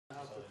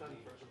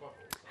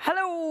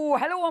Hello,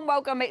 hello and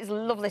welcome. It's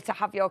lovely to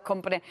have your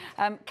company.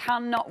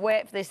 Cannot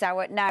wait for this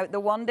hour. Now, the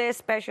one-day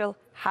special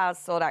has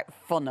sold out,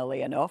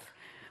 funnily enough.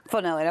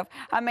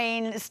 I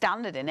mean,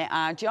 standard in it,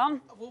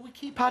 John? Well,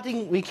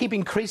 we keep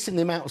increasing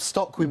the amount of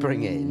stock we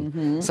bring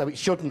in, so it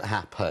shouldn't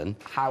happen.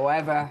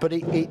 However... But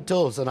it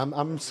does, and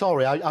I'm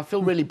sorry, I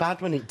feel really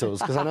bad when it does,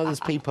 because I know there's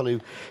people who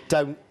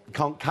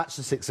can't catch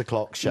the 6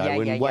 o'clock show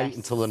and wait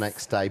until the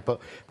next day,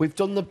 but we've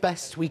done the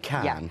best we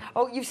can. Yeah.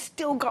 Oh, you've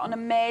still got an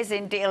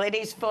amazing deal. It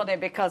is funny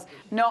because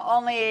not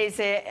only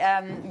is it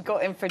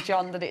gutting for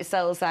John that it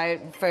sells out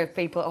for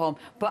people at home,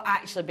 but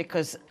actually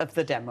because of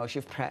the demos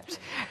you've prepped.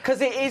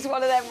 Because it is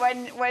one of them,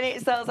 when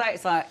it sells out,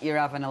 it's like you're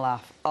having a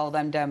laugh. All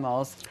them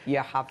demos,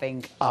 you're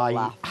having a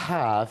laugh. I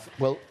have.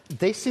 Well,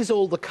 this is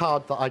all the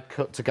card that I'd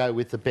cut to go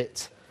with the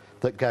bit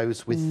that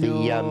goes with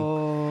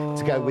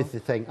the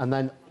thing, and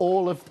then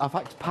I've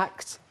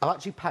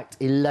actually packed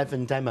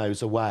 11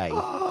 demos away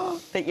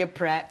that you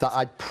prepped. That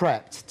I'd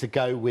prepped to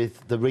go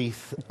with the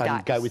wreath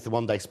and go with the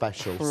one-day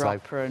special.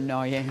 Proper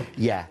annoying.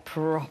 Yeah.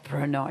 Proper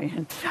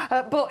annoying.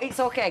 But it's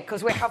okay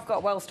because we have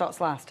got well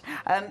stocks last.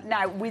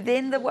 Now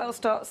within the well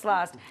stocks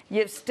last,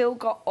 you've still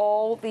got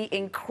all the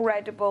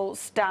incredible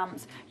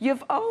stamps.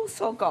 You've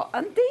also got,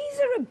 and these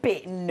are a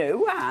bit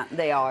new, aren't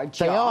they, John?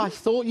 They are. I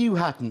thought you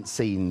hadn't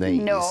seen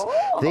these. No.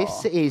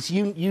 This is,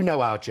 you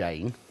know our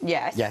Jane.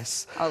 Yes.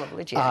 Yes. Oh,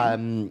 lovely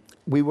Jane.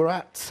 We were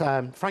at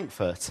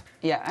Frankfurt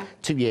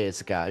 2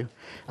 years ago,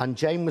 and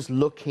Jane was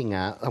looking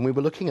at, and we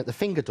were looking at the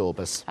finger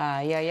daubers.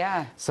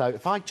 Yeah. So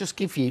if I just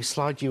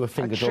slide you a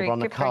finger dauber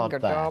on a card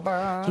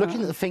there.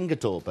 Looking at the finger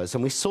daubers,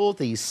 and we saw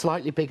these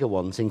slightly bigger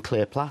ones in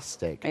clear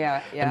plastic.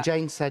 Yeah. And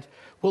Jane said,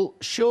 well,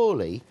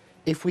 surely,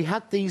 if we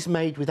had these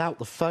made without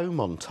the foam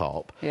on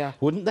top,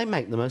 wouldn't they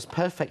make the most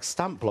perfect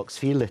stamp blocks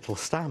for your little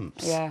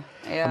stamps? Yeah.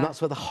 And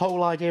that's where the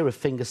whole idea of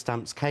finger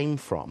stamps came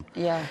from.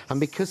 Yes. And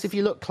because if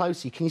you look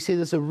closely, can you see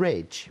there's a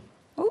ridge?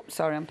 Oh,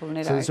 sorry, I'm pulling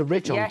it out. So there's a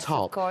ridge on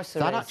top. Of course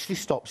there that is. Actually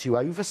stops you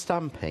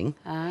over-stamping.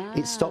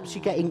 It stops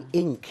you getting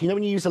ink. You know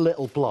when you use a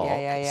little block,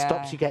 it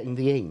stops you getting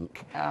the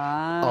ink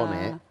on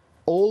it.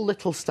 All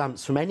little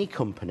stamps from any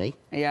company,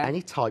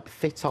 any type,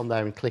 fit on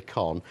there and click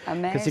on.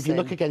 Because if you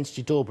look against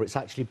your dauber, it's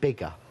actually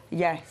bigger.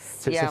 Yes.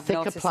 So it's a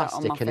thicker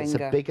plastic and it's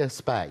a bigger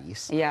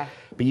space. Yeah.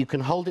 But you can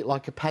hold it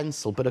like a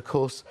pencil. But of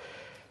course,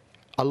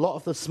 a lot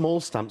of the small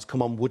stamps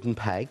come on wooden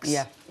pegs,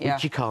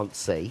 which you can't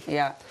see.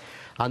 Yeah.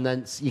 And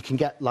then you can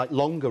get like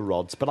longer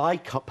rods, but I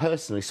can't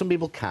personally. Some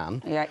people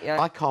can.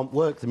 Yeah. I can't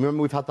work them.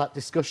 Remember, we've had that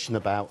discussion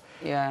about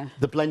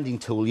the blending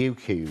tool you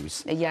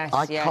use. Yes.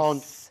 I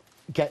can't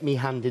get my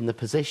hand in the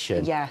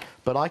position. Yeah.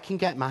 But I can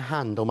get my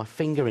hand or my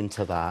finger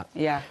into that.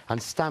 Yeah. And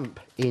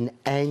stamp in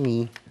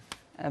any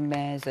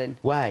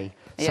way.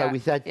 So we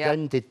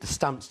then did the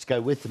stamps to go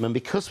with them, and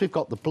because we've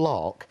got the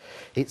block,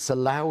 it's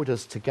allowed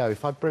us to go.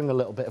 If I bring a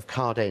little bit of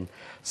card in,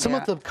 some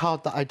of the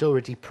card that I'd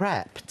already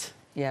prepped.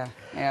 Yeah.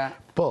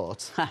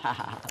 But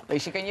at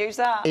least you can use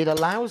that. It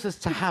allows us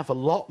to have a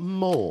lot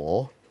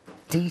more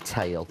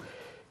detail.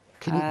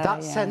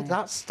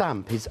 That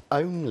stamp is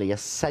only a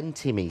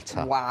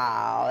centimetre.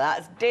 Wow,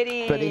 that's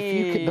ditty.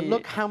 But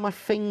look how my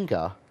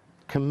finger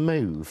can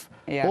move,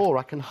 or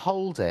I can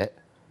hold it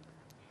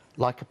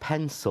like a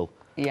pencil.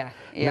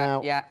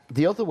 Now,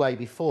 the other way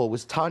before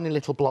was tiny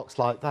little blocks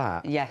like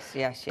that. Yes.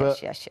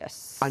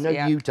 I know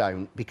you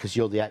don't because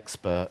you're the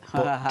expert,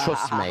 but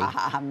trust me.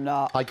 I'm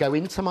not. I go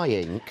into my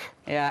ink.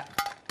 Yeah.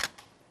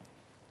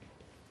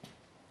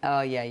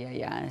 Oh,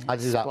 yeah. I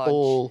do that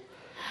all.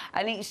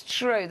 And it's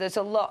true, there's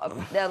a lot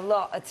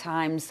of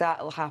times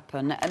that'll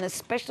happen, and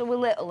especially with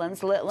little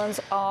ones. Little ones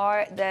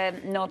they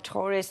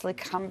notoriously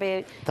can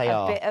be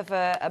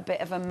a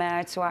bit of a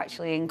mare to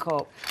actually ink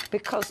up,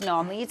 because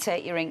normally you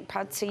take your ink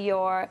pad to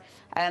your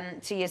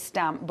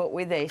stamp, but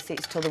with this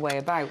it's the other way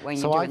about when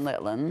you're doing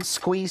little ones.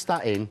 Squeeze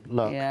that in.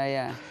 Look.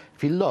 Yeah.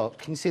 If you look,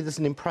 can you see there's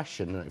an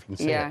impression? I don't know if you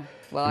can see it.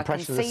 Well,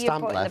 impression I can see you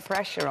putting the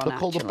pressure on.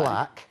 Look, all the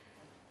black.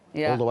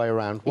 All the way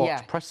around.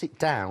 Watch. Press it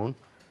down.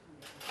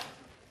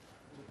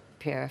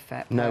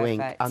 Perfect. No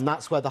ink, and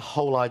that's where the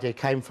whole idea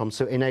came from.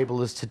 So it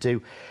enabled us to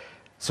do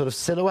sort of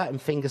silhouette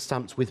and finger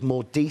stamps with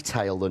more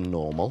detail than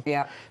normal.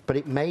 Yeah. But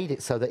it made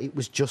it so that it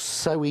was just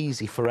so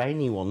easy for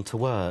anyone to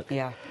work.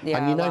 Yeah.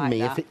 And you know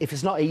me, if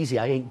it's not easy,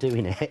 I ain't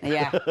doing it.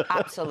 Yeah,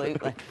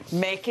 absolutely.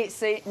 Make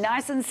it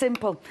nice and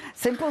simple.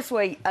 Simple,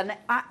 sweet. And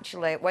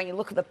actually, when you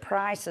look at the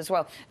price as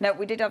well, now,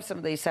 we did have some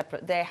of these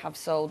separate. They have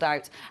sold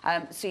out.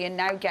 So you're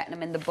now getting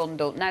them in the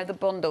bundle. Now, the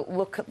bundle,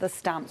 look at the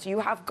stamps. You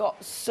have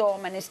got so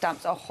many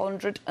stamps,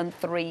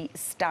 103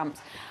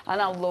 stamps.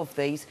 And I love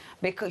these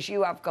because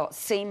you have got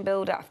seam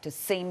builder after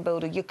seam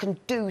builder. You can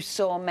do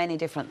so many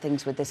different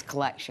things with this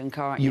collection,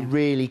 can't you? You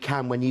really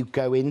can. When you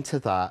go into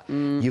that,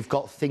 you've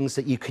got things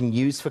that you can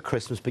use for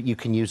Christmas, but you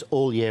can use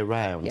all year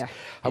round. Yeah.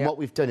 And what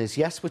we've done is,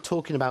 yes, we're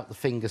talking about the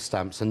finger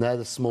stamps, and they're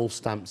the small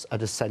stamps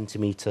at a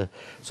centimetre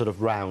sort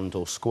of round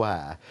or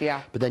square.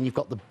 Yeah. But then you've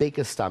got the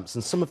bigger stamps,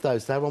 and some of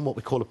those, they're on what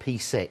we call a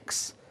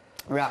P6.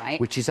 Right.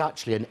 Which is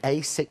actually an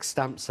A6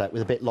 stamp set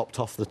with a bit lopped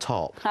off the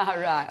top.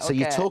 Right, okay. So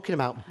you're talking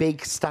about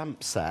big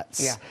stamp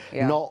sets.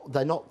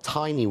 They're not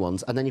tiny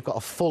ones. And then you've got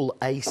a full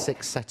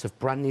A6 set of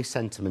brand new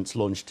sentiments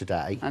launched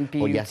today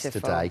or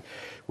yesterday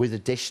with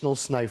additional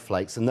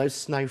snowflakes. And those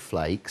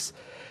snowflakes,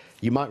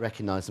 you might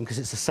recognise them because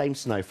it's the same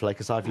snowflake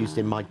as I've used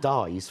in my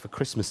dies for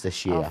Christmas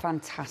this year. Oh,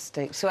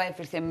 fantastic. So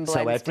everything blends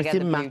together. So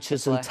everything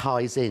matches and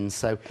ties in.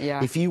 So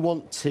if you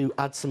want to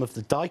add some of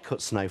the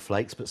die-cut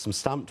snowflakes, but some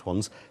stamped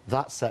ones,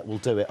 that set will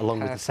do it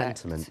along with the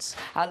sentiments.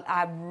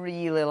 I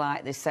really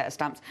like this set of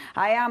stamps.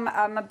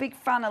 I'm a big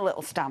fan of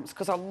little stamps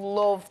because I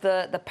love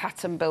the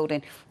pattern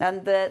building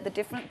and the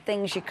different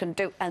things you can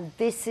do. And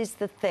this is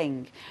the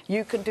thing.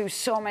 You can do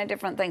so many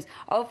different things.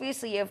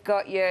 Obviously, you've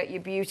got your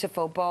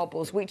beautiful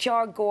baubles, which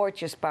are gorgeous.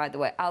 By the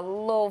way, I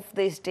love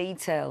this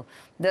detail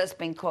that's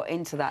been cut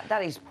into that.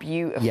 That is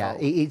beautiful. Yeah,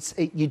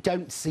 you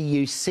don't see,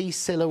 you see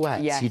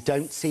silhouettes. Yes. You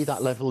don't see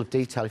that level of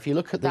detail. If you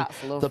look at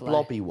the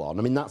blobby one,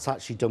 I mean, that's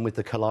actually done with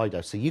the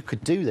Kaleido, so you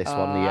could do this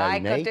one,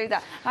 Leonie. I could do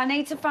that. I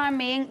need to find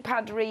my ink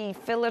pad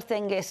refiller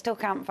thingy. Still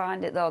can't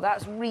find it, though.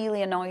 That's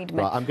really annoyed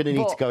me. Right, I'm going to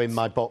need to go in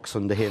my box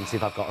under here and see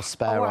if I've got a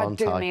spare, aren't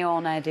I? I do my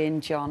own head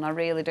in, John. I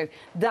really do.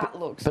 That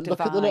looks divine. But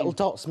look at the little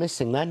dots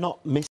missing. They're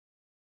not missing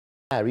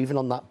there, even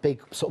on that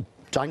big sort of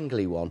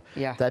jangly one.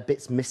 Yeah. There are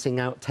bits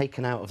missing out,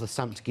 taken out of the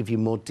stamp to give you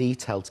more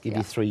detail, to give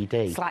you 3D.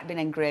 It's like being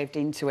engraved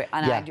into it,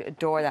 and I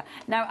adore that.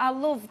 Now, I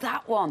love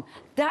that one.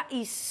 That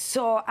is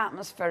so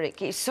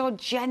atmospheric. It's so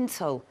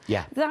gentle.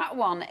 Yeah. That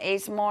one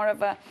is more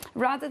of a,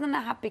 rather than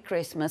a happy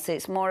Christmas,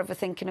 it's more of a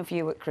thinking of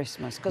you at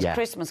Christmas, because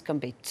Christmas can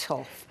be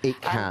tough. It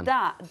can. And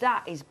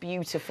that is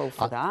beautiful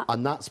for that.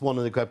 And that's one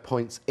of the good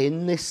points.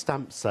 In this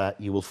stamp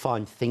set, you will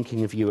find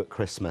thinking of you at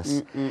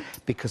Christmas,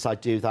 because I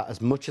do that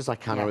as much as I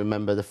can. I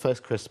remember the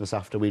first Christmas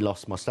after we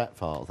lost my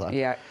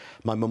stepfather,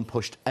 my mum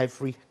pushed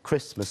every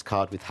Christmas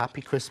card with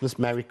Happy Christmas,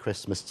 Merry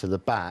Christmas to the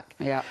back,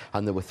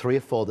 and there were 3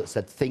 or 4 that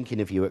said thinking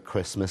of you at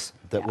Christmas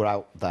that were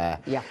out there,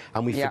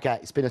 and we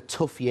forget it's been a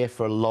tough year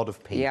for a lot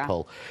of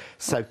people.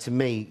 So to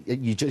me,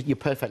 you're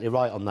perfectly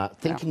right on that.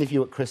 Thinking of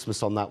you at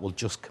Christmas on that will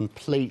just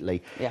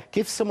completely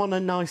give someone a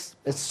nice,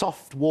 a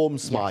soft, warm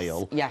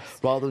smile,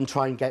 rather than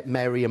try and get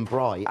merry and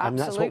bright. And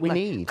that's what we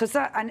need. Because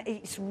and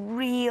it's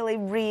really,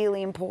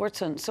 really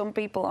important. Some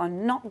people are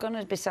not going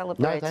to be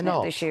celebrating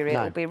it this year.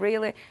 It'll be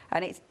really,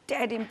 and it's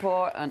dead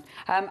important.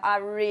 I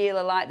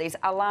really like these.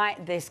 I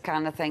like this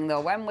kind of thing, though.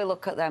 When we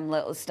look at them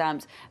little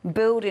stamps,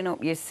 building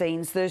up your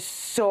scenes, there's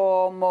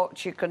so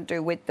much you can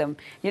do with them.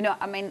 You know,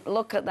 I mean,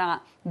 look at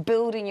that.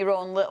 Building your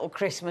own little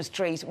Christmas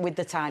trees with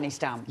the tiny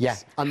stamps. Yeah,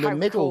 and the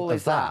middle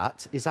of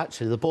that is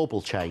actually the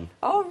bauble chain.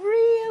 Oh,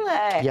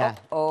 really? Yeah.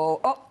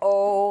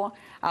 Uh-oh.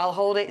 I'll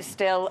hold it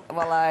still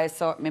while I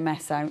sort my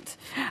mess out.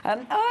 Oh,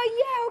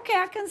 yeah, OK,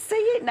 I can see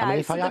it now. I mean,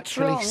 if I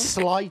actually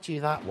slide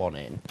you that one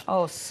in...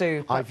 Oh,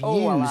 super. I've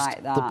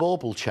used the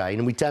bauble chain,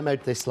 and we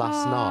demoed this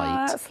last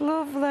night. That's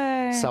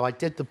lovely. So I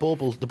did the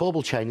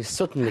bauble chain.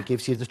 Suddenly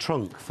gives you the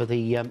trunk for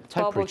the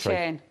topiary tree. Bauble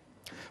chain.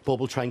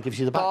 Bauble chain gives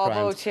you the background.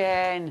 Bauble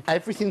chain.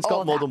 Everything's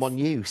got more than one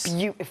use.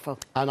 Beautiful.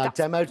 And I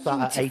demoed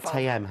that at 8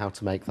 a.m. how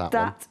to make that one.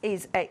 That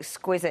is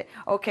exquisite.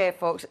 OK,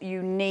 folks,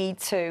 you need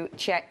to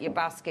check your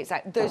baskets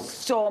out. There's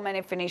so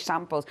many finished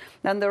samples,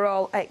 and they're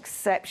all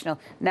exceptional.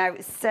 Now,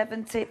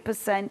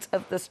 70%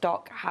 of the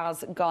stock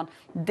has gone.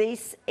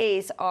 This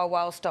is our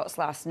while stocks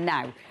last.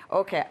 Now,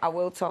 OK, I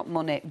will talk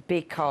money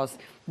because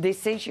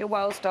this is your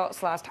while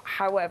stocks last.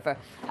 However,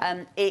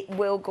 it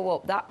will go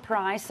up. That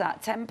price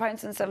at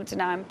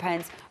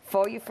 £10.79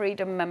 for your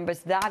Freedom members,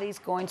 that is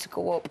going to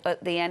go up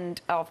at the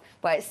end of,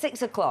 well, it's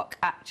 6 o'clock,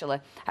 actually.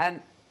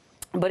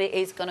 But it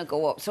is going to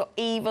go up. So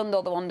even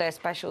though the one-day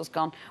special's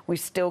gone, we've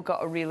still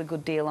got a really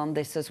good deal on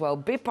this as well.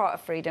 Be part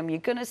of Freedom. You're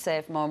going to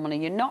save more money.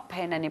 You're not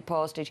paying any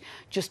postage.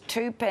 Just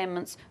 2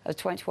 payments of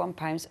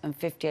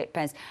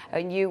 £21.58.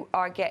 And you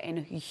are getting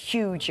a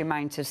huge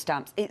amount of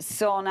stamps. It's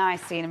so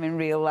nice seeing them in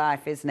real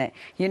life, isn't it?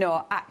 You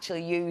know,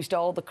 actually used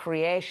all the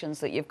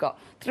creations that you've got.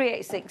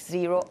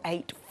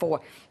 386084.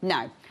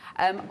 Now,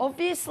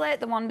 obviously,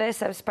 the one-day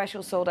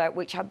special sold out,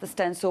 which had the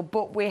stencil,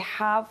 but we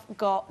have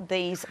got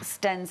these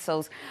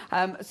stencils.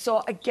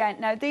 So, again,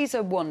 now, these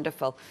are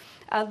wonderful.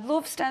 I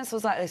love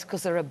stencils like this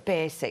because they're a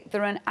basic,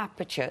 they're an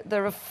aperture,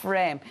 they're a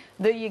frame,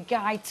 they're your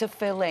guide to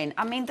fill in.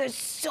 I mean, there's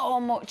so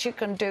much you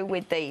can do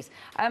with these.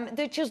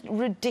 They're just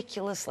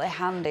ridiculously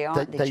handy,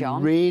 aren't they,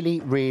 John? They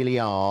really, really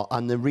are.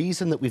 And the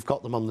reason that we've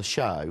got them on the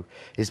show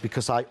is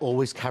because I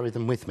always carry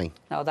them with me.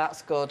 Oh,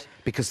 that's good.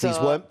 Because these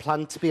weren't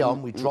planned to be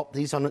on. We dropped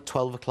these on at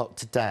 12 o'clock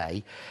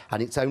today.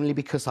 And it's only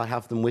because I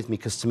have them with me,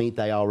 because to me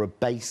they are a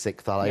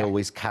basic that I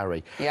always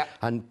carry. Yeah.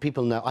 And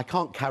people know I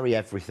can't carry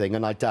everything,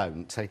 and I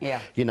don't.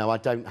 You know,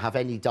 I don't have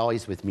any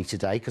dies with me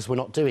today because we're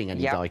not doing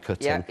any die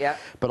cutting.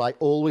 But I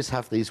always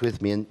have these with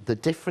me, and the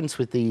difference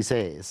with these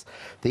is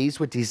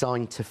these were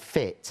designed to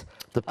fit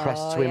the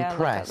press to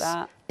impress. Look at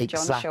that.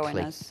 Exactly. John's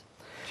showing us.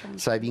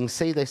 So if you can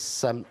see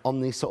this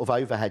on the sort of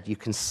overhead, you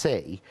can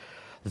see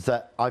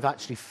that I've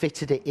actually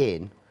fitted it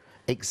in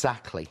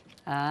exactly.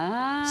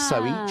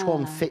 So each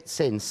one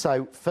fits in.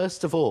 So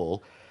first of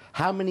all,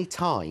 how many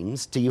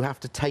times do you have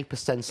to tape a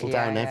stencil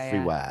down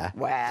everywhere?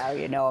 Well,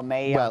 you know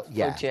me. Well,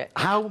 budget.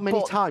 How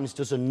many times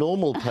does a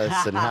normal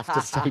person have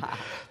to tape?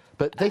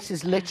 But this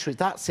is literally,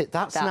 that's it.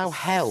 That's now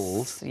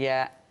held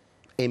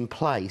in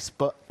place.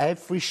 But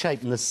every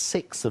shape, and there's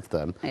 6 of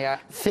them,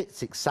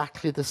 fits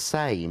exactly the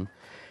same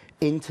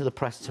into the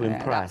press to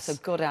impress. That's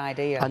a good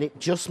idea. And it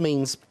just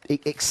means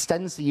it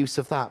extends the use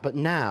of that. But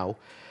now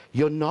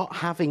you're not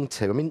having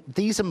to. I mean,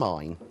 these are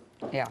mine.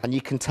 Yeah. And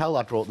you can tell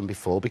I brought them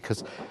before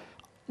because...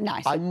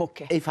 Nice and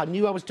mucky. If I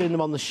knew I was doing them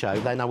on the show,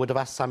 then I would have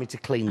asked Sammy to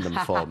clean them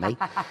for me.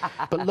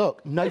 But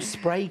look, no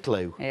spray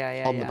glue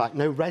on the back,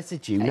 no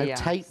residue, no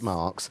tape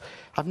marks.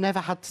 I've never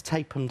had to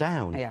tape them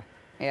down.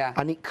 Yeah.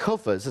 And it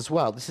covers as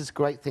well. This is a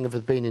great thing of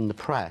it being in the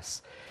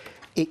press.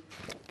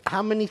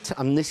 How many times,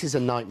 and this is a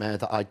nightmare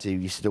that I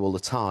used to do all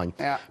the time.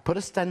 Yeah. Put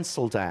a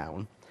stencil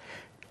down,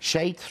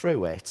 shade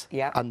through it,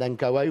 and then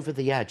go over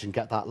the edge and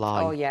get that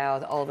line. Oh,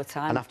 yeah, all the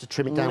time. And have to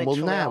trim it down.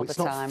 Literally, well, now it's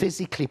not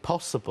physically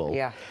possible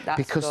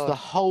because good. The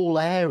whole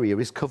area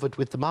is covered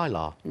with the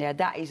Mylar. Yeah,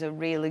 that is a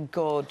really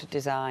good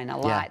design. I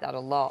like that a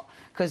lot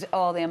because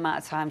all the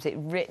amount of times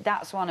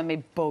that's one of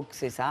my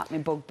bugs, is that? My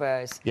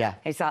bugbears. Yeah.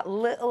 It's that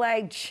little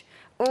edge.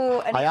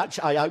 Oh, and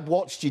I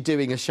watched you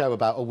doing a show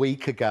about a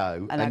week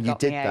ago, and you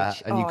did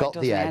that, and you got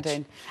the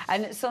edge.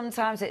 And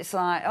sometimes it's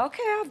like,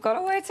 okay, I've got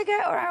a way to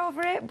get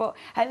over it,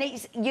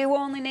 and you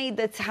only need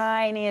the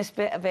tiniest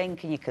bit of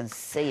ink, and you can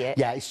see it.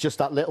 Yeah, it's just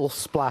that little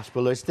splash,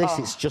 but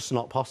it's just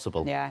not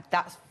possible. Yeah,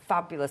 that's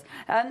fabulous.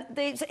 And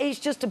it's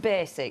just a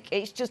basic.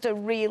 It's just a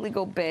really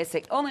good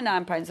basic. Only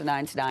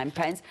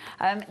 £9.99.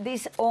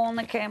 This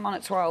only came on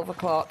at 12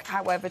 o'clock.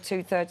 However,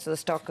 2/3 of the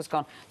stock has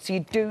gone. So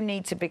you do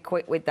need to be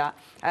quick with that.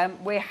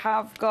 We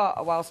have got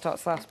a while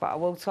stocks last, but I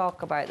will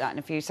talk about that in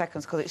a few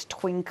seconds because it's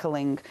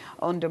twinkling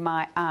under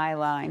my eye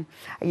line.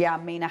 Yeah, I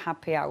mean a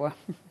happy hour.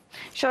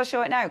 Shall I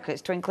show it now because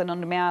it's twinkling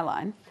under my eye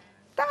line?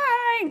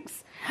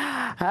 Thanks.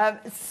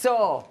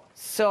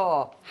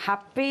 So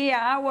happy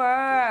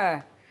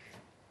hour.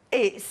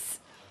 It's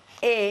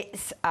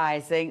I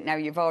think, now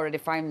you've already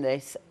found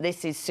this.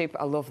 This is super,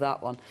 I love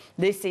that one.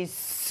 This is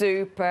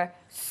super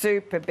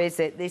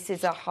busy. This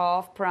is a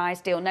half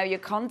price deal. Now your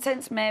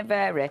contents may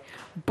vary,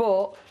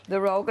 but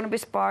they're all going to be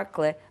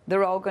sparkly.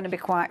 They're all going to be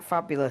quite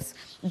fabulous.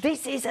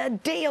 This is a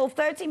deal,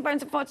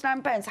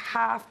 £13.49,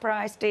 half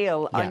price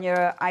deal on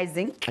your eye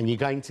zinc. And you're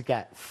going to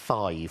get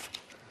 5.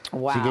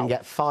 Wow. So you can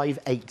get 5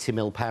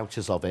 80ml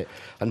pouches of it.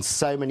 And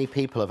so many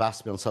people have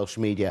asked me on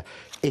social media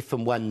if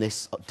and when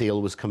this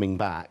deal was coming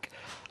back.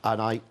 And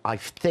I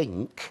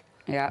think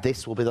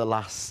this will be the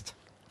last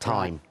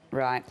time.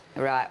 Right,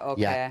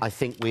 okay. Yeah, I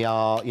think we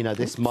are,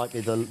 this might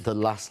be the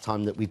last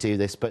time that we do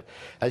this. But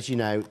as you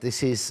know,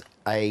 this is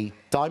a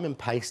diamond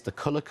paste. The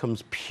colour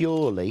comes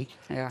purely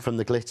from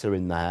the glitter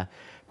in there.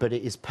 But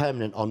it is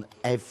permanent on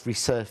every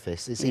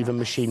surface. It's even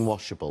machine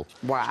washable.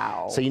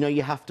 Wow. So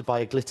you have to buy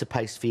a glitter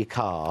paste for your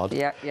card,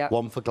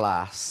 one for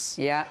glass,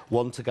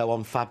 one to go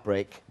on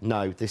fabric.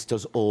 No, this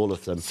does all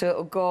of them. So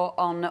it'll go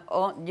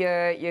on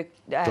your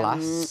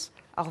glass,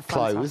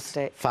 clothes,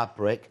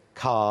 fabric,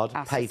 card,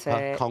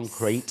 paper,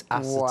 concrete,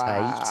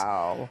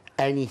 acetate,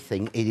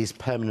 anything. It is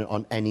permanent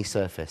on any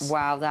surface.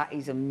 Wow, that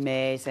is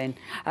amazing.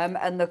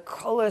 And the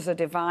colours are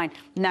divine.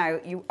 Now,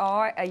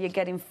 are you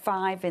getting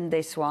 5 in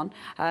this one?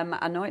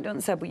 I know it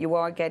doesn't say, but you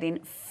are getting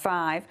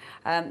 5.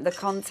 The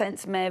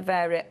contents may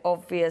vary,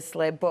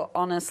 obviously, but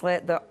honestly,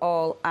 they're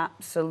all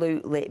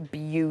absolutely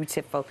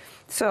beautiful.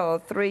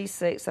 So 3,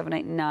 6, 7,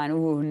 8, 9.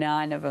 Ooh,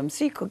 9 of them.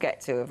 So you could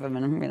get 2 of them,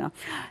 and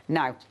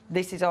Now,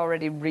 this is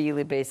already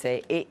really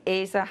busy. It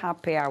is a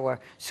happy hour.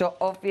 So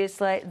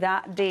obviously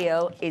that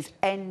deal is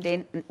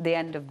ending at the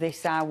end of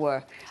this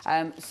hour.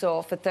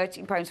 So for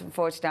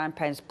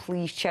 £13.49,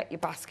 please check your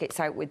baskets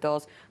out with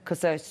those because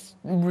they're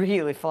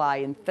really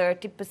flying.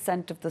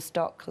 30% of the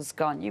stock has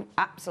gone. You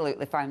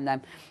absolutely found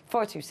them.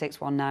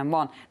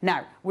 426191.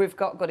 Now, we've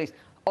got goodies.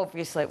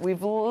 Obviously,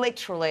 we've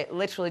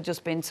literally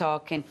just been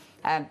talking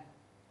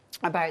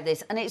about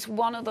this, and it's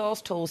one of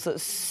those tools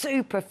that's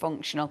super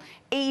functional,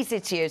 easy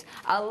to use.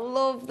 I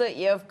love that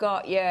you've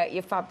got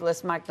your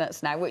fabulous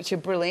magnets now, which are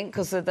brilliant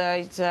because of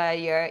those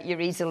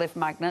your easy lift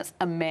magnets.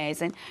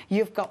 Amazing.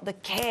 You've got the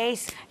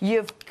case,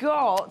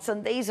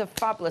 and these are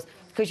fabulous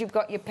because you've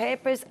got your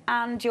papers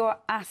and your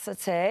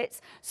acetates.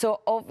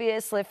 So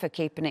obviously for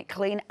keeping it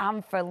clean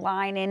and for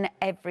lining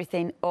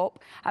everything up.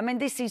 I mean,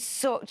 this is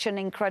such an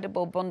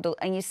incredible bundle,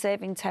 and you're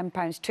saving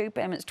 £10, 2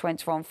 payments,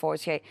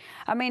 24.48.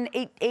 I mean,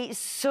 it's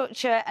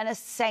such an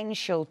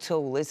essential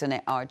tool, isn't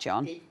it,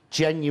 John? It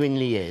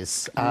genuinely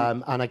is.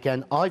 And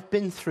again, I've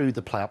been through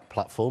the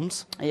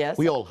platforms. Yes.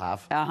 We all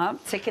have.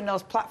 Ticking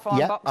those platform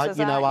boxes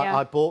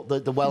I bought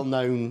the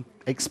well-known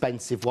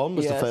expensive one,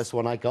 was the first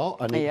one I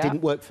got, and it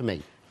didn't work for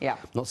me. Yeah.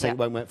 I'm not saying it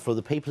won't work for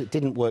other people. It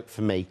didn't work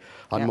for me.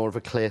 I'm more of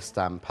a clear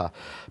stamper.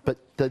 But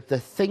the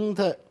thing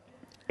that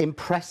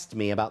impressed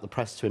me about the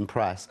Press to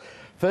Impress,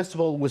 first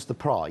of all, was the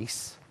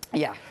price.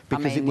 Yeah.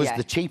 Because it was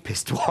the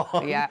cheapest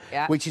one. Yeah,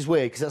 yeah. Which is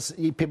weird, because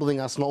people think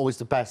that's not always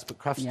the best, but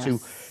crafts Yes.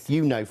 who,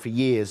 you know, for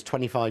years,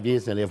 25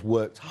 years nearly, have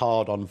worked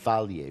hard on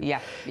value.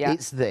 Yeah, yeah.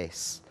 It's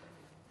this.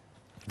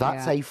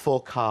 That's Yeah.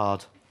 A4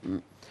 card.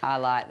 I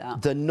like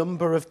that. The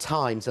number of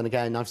times, and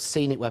again, I've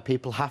seen it where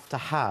people have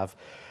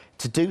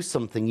to do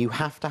something, you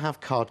have to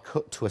have card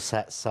cut to a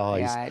set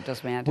size. Yeah, it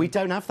does me head in. We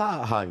don't have that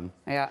at home.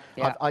 Yeah,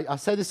 yeah. I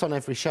say this on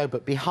every show,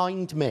 but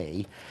behind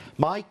me,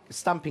 my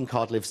stamping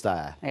card lives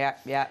there. Yeah,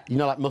 yeah. You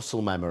know, like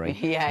muscle memory.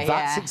 Yeah,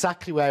 That's yeah.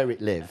 exactly where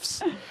it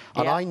lives.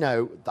 And Yeah. I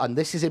know, and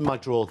this is in my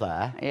drawer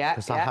there, Yeah,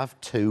 because yeah. I have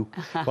 2.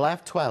 Well, I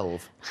have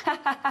 12.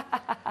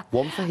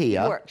 One for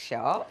here.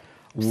 Workshop.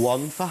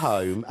 1 for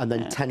home, and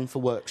then 10 for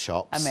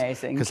workshops.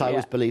 Amazing, Because I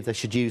always yeah. believe they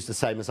should use the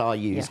same as I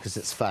use, Yes. because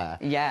it's fair.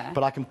 Yeah.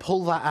 But I can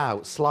pull that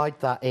out, slide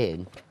that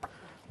in,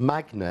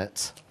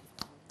 magnet,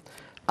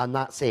 and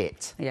that's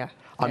it. Yeah.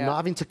 I'm yeah. not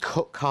having to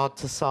cut card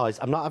to size.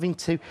 I'm not having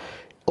to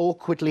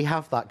awkwardly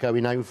have that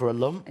going over a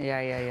lump.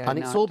 Yeah, yeah, yeah. And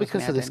No, it's all it does because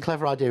me of head this in.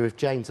 clever idea of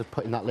Jane's of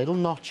putting that little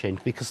notch in,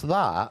 because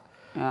that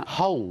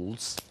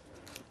holds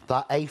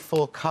that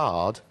A4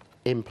 card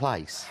in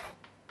place.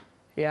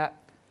 Yeah.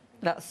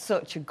 That's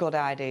such a good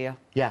idea.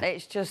 Yeah.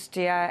 It's just,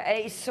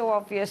 it's so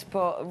obvious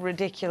but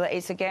ridiculous.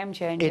 It's a game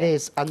changer. It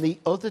is, and the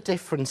other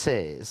difference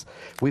is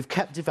we've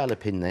kept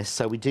developing this,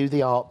 so we do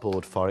the art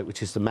board for it,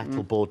 which is the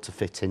metal board to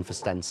fit in for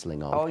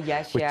stenciling on. Oh,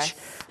 yes, yes.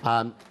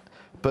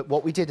 But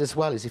what we did as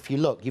well is, if you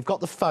look, you've got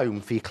the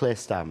foam for your clear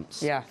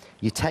stamps. Yeah.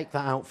 You take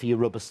that out for your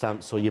rubber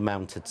stamps or your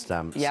mounted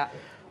stamps. Yeah.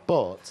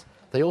 But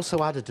they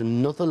also added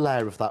another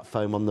layer of that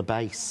foam on the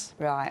base.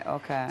 Right,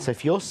 OK. So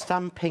if you're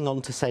stamping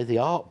onto, say, the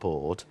art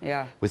board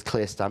with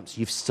clear stamps,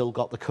 you've still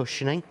got the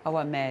cushioning. Oh,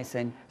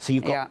 amazing. So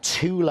you've got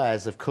 2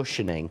 layers of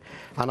cushioning.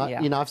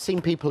 And, you know, I've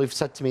seen people who've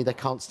said to me they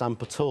can't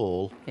stamp at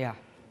all. Yeah.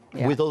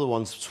 With other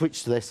ones,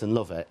 switch to this and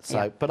love it.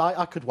 So, but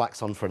I could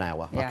wax on for an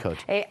hour. I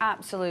could.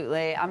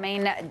 Absolutely. I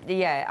mean,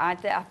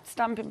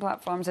 stamping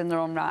platforms in their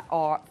own right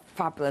are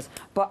fabulous,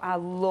 but I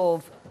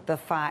love the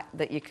fact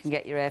that you can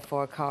get your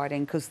A4 card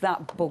in, because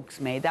that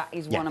bugs me. That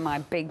is one of my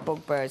big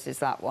bugbears, is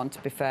that one, to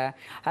be fair.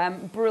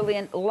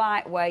 Brilliant,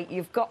 lightweight.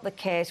 You've got the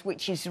case,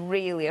 which is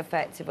really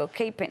effective. It'll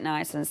keep it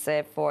nice and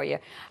safe for you.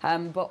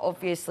 But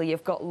obviously,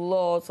 you've got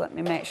loads. Let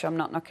me make sure I'm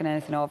not knocking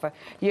anything over.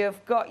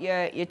 You've got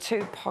your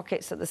 2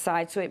 pockets at the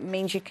side, so it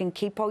means you can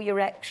keep all your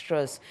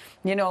extras,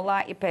 you know,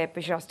 like your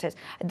paper shorts.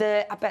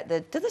 I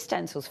bet do the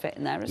stencils fit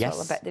in there as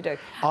well? I bet they do.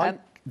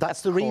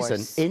 That's the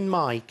reason. In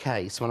my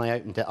case, when I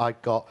opened it, I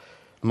got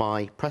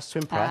my press to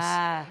impress,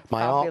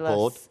 my fabulous. art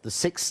board, the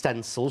 6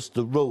 stencils,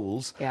 the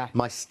rules,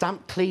 my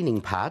stamp cleaning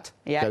pad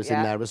goes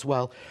in there as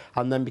well.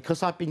 And then,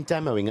 because I've been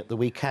demoing at the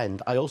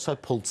weekend, I also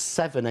pulled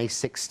 7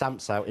 A6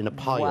 stamps out in a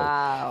pile.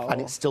 Wow.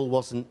 And it still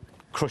wasn't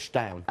crushed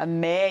down.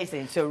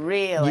 Amazing. So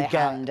really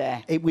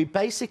handy. We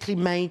basically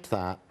made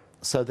that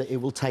so that it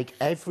will take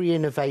every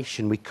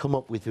innovation we come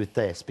up with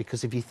this,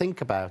 because if you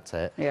think about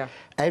it,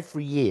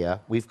 every year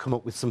we've come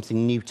up with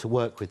something new to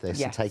work with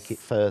this and take it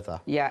further.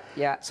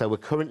 So we're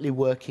currently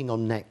working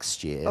on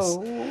next year's,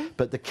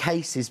 but the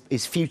case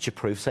is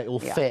future-proof, so it will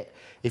fit.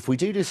 If we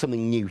do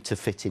something new to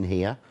fit in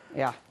here,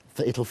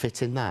 it'll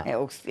fit in that.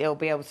 It'll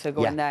be able to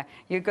go in there.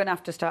 You're going to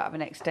have to start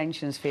having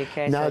extensions for your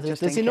case. No,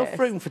 there's enough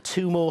room for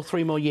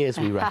 3 more years,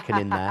 we reckon,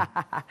 in there.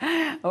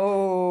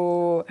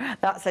 Oh,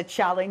 that's a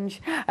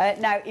challenge.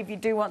 Now, if you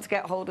do want to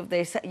get hold of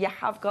this, you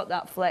have got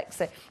that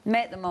flexi.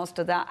 Make the most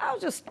of that. I'll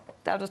just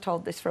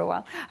hold this for a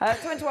while.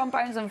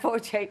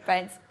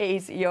 £21.48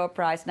 is your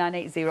price,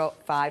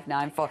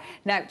 980,594.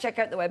 Now, check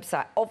out the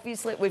website.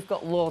 Obviously, we've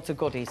got loads of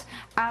goodies,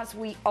 as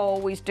we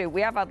always do.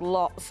 We have had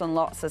lots and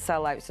lots of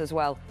sellouts as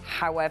well.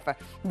 However,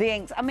 the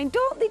inks, I mean,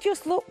 don't they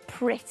just look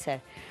pretty?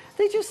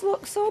 They just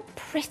look so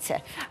pretty.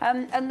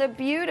 And they're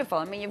beautiful.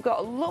 I mean, you've got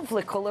a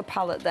lovely colour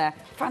palette there.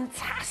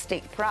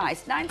 Fantastic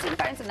price,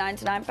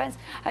 £19.99.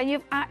 And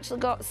you've actually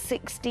got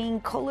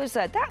 16 colours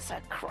there. That's a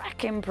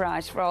cracking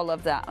price for all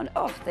of that. And,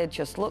 oh, they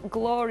just look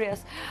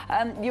glorious.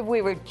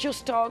 We were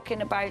just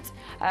talking about...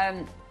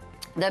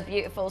 the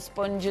beautiful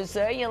sponges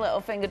there, your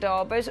little finger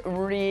daubers,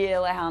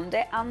 really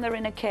handy, and they're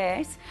in a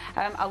case.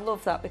 I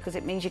love that, because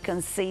it means you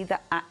can see the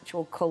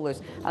actual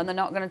colours and they're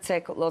not going to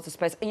take up loads of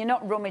space. And you're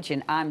not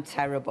rummaging. I'm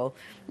terrible.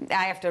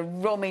 I have to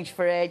rummage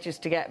for ages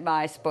to get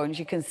my sponge.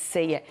 You can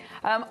see it.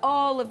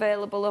 All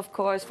available, of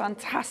course.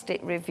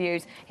 Fantastic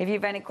reviews. If you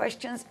have any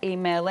questions,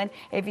 email in.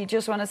 If you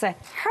just want to say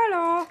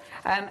hello,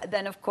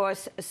 then, of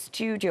course,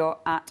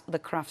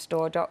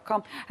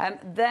 studio@thecraftstore.com.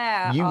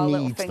 There you are need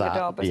little finger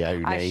daubers.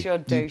 Leonie. I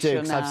should do,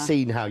 because I've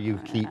seen how you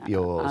keep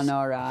yours. I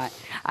know, right?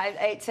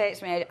 It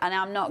takes me, and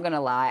I'm not going to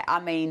lie, I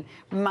mean,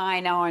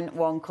 mine aren't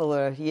one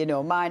colour, you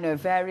know, mine are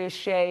various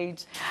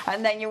shades,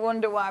 and then you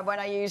wonder why when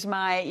I use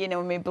my, you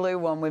know, my blue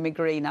one with my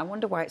green, I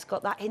wonder why it's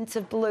got that hint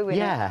of blue in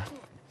it.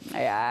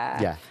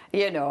 Yeah.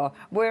 You know,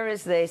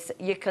 whereas this,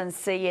 you can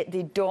see it,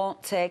 they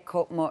don't take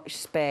up much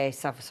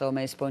space. I have so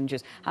many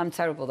sponges. I'm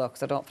terrible though,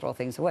 because I don't throw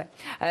things away.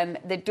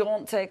 They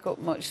don't take up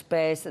much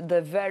space.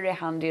 They're very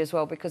handy as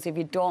well, because if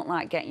you don't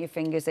like getting your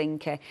fingers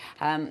inky,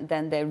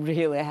 then they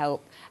really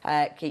help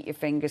keep your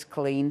fingers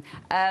clean.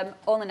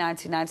 Only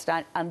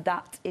 $19.99, and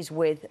that is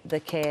with the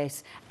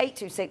case.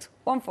 826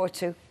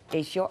 142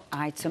 is your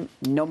item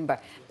number.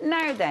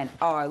 Now then,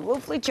 our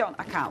lovely John,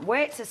 I can't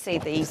wait to see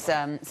these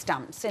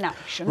stamps in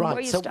action. Right, Where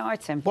are you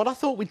starting? What I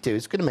thought we'd do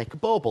is going to make a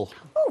bauble.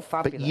 Oh,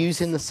 fabulous. But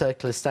using the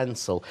circular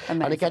stencil.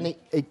 Amazing. And again,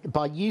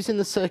 by using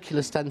the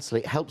circular stencil,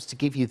 it helps to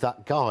give you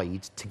that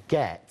guide to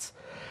get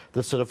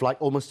the sort of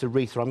like almost a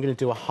wreath, or I'm going to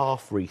do a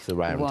half wreath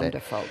around it.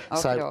 Wonderful.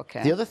 So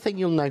Okay. the other thing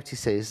you'll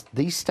notice is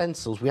these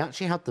stencils, we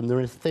actually had them, they're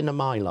in a thinner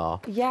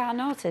mylar. Yeah, I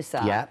noticed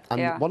that. Yeah,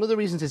 and one of the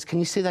reasons is, can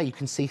you see there, you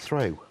can see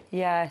through.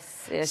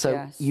 Yes, yes, so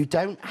yes. you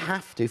don't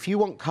have to, if you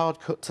want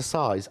card cut to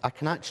size, I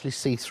can actually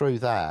see through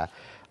there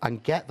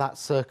and get that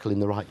circle in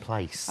the right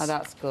place. Oh,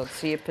 that's good.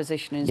 So your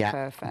positioning is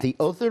perfect. The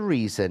other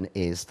reason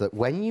is that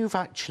when you've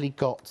actually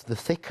got the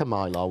thicker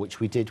mylar, which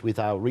we did with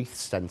our wreath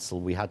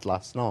stencil we had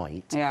last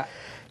night,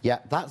 yeah,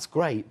 that's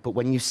great, but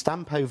when you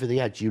stamp over the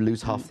edge, you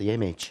lose half the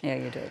image. Yeah,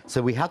 you do. So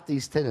we had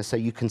these thinner, so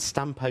you can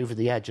stamp over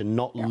the edge and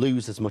not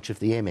lose as much of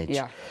the image.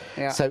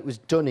 So it was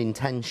done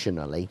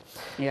intentionally.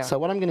 So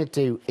what I'm going to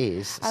do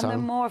is... And the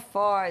more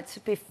for, to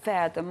be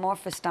fair, the more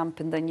for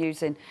stamping than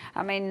using...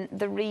 I mean,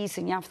 the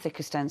reason you have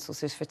thicker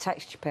stencils is for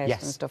texture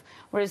paste and stuff,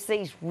 whereas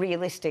these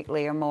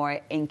realistically are more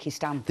inky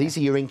stamping. These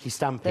are your inky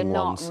stamping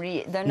ones.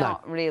 They're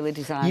not really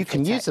designed for You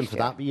can use them texture.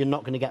 for that, but you're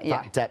not going to get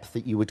that depth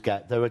that you would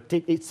get.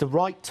 It's the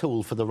right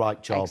tool for the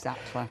right job.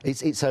 Exactly.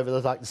 It's over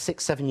the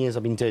 6-7 years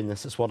I've been doing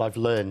this. That's what I've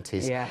learned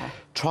is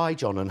try,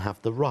 John, and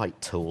have the right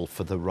tool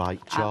for the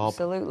right job.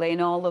 Absolutely,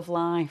 in all of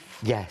life.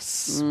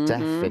 Yes,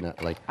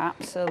 definitely.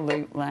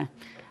 Absolutely.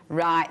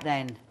 Right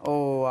then.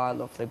 Oh, our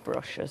lovely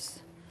brushes.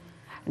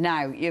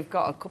 Now, you've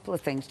got a couple of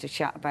things to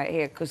chat about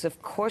here, because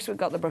of course we've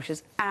got the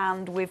brushes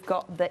and we've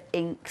got the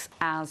inks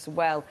as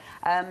well.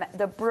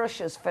 The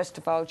brushes, first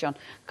of all, John,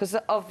 because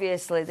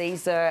obviously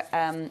these are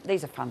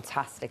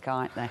fantastic,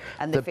 aren't they?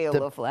 And they feel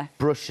lovely.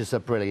 Brushes are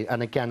brilliant.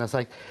 And again, as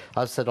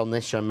I've said on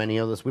this show and many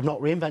others, we've not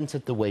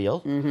reinvented the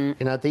wheel. You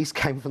know, these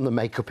came from the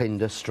makeup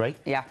industry.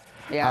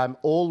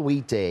 All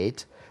we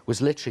did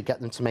was literally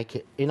get them to make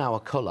it in our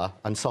colour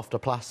and softer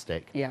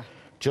plastic.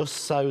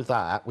 Just so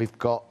that we've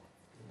got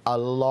a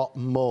lot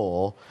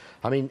more.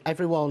 I mean,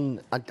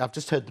 everyone... I've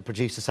just heard the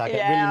producer say, I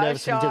get really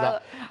nervous when you do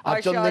that.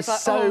 I've done this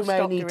so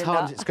many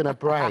times, it's going to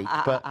break.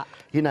 But,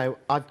 you know,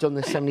 I've done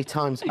this so many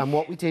times. And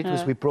what we did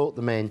was we brought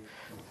them in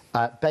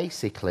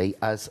basically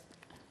as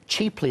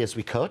cheaply as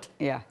we could.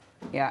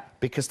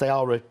 Because they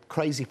are a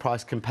crazy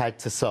price compared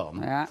to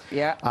some.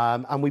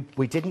 And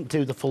we didn't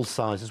do the full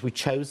sizes. We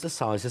chose the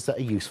sizes that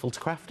are useful to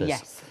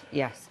crafters.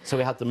 So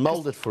we had them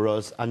moulded for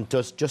us and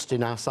just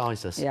in our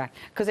sizes.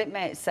 Because it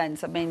makes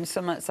sense. I mean,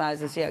 some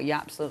sizes you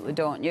absolutely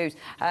don't use.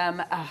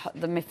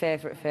 They're my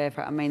favourite.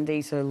 I mean,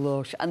 these are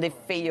lush and they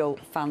feel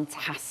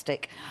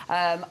fantastic.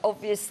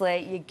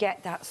 Obviously, you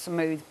get that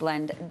smooth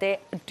blend. They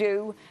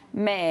do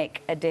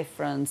make a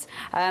difference.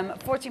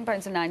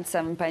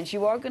 £14.97.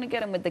 You are going to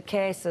get them with the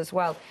case as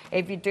well,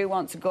 if you do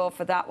want to go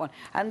for that one.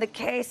 And the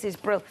case is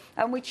brilliant.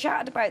 And we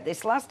chatted about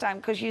this last time,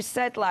 because you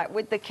said, like,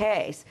 with the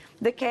case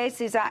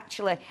is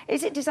actually...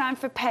 Is it designed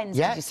for pens,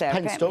 did you say?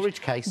 Pen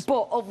storage case.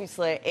 But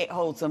obviously, it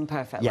holds them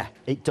perfectly.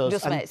 It does.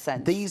 Just makes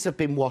sense. These have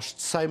been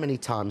washed so many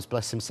times.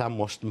 Bless him, Sam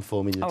washed them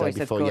for me the day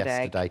before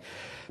yesterday. Egg.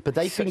 But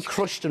they've been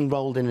crushed and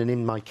rolled in and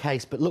in my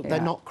case. But look,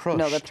 they're not crushed.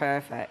 No, they're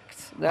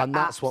perfect. They're and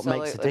that's what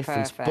makes a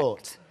difference. Perfect.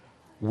 But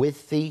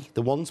with the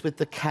ones with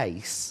the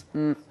case,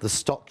 the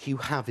stock you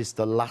have is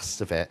the last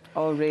of it.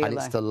 Oh, really? And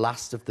it's the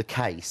last of the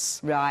case.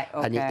 Right,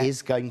 okay. And it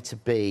is going to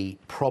be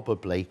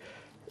probably...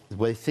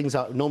 where things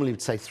are normally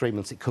would say 3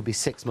 months, it could be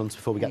 6 months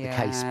before we get the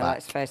case back.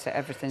 Let's face it,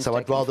 everything's So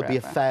I'd rather be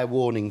a forever. fair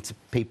warning to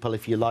people,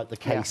 if you like the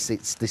case,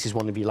 this is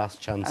one of your last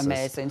chances.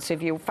 Amazing. So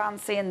if you're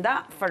fancying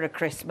that for a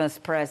Christmas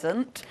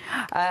present,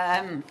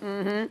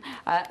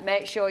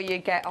 make sure you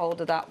get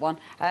hold of that one.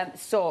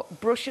 So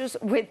brushes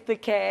with the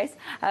case,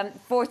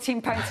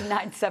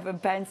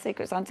 £14.97.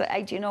 Secret Santa.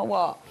 Hey, do you know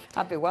what?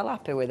 I'd be well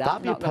happy with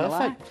that. That'd be a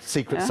perfect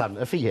Secret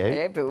Santa for you.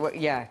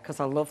 Yeah, because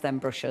I love them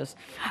brushes.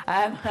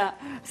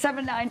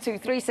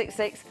 792366.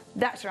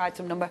 That's your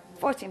item number.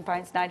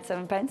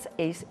 £14.97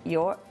 is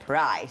your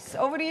price.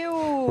 Over to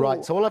you.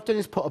 Right, so all I've done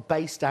is put a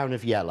base down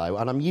of yellow,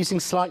 and I'm using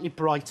slightly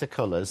brighter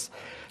colours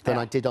than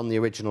I did on the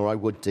original, or I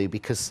would do,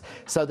 because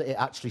so that it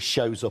actually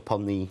shows up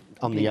on the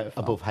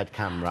above head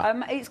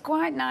camera. It's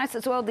quite nice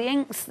as well. The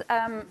inks,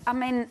 I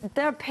mean,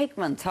 they're a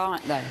pigment,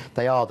 aren't they?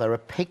 They are. They're a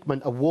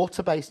pigment, a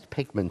water-based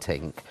pigment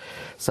ink.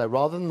 So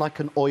rather than like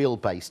an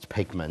oil-based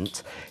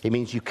pigment, it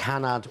means you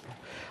can add...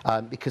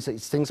 because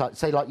it's things like,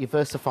 say, like your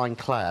VersaFine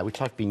Clair,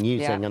 which I've been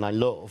using and I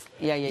love,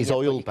 is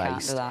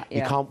oil-based.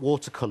 You can't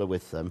watercolour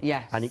with them,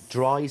 and it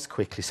dries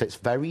quickly, so it's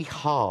very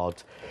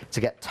hard to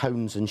get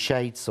tones and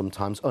shades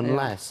sometimes,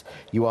 unless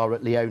you are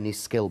at Leonie's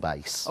skill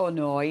base. Oh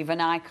no,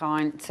 even I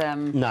can't.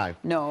 No.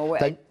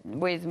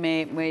 With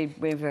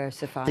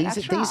VersaFine.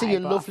 These are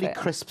your lovely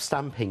crisp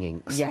stamping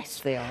inks.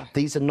 Yes, they are.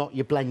 These are not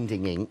your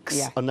blending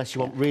inks, unless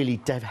you want really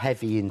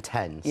heavy,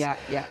 intense.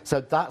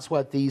 So that's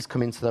where these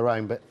come into their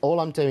own. But all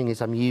I'm doing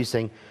is I've used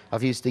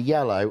the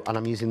yellow and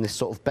I'm using this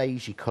sort of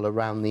beigey colour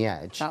around the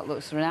edge. That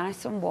looks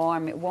nice and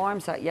warm. It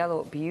warms that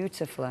yellow up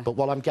beautifully. But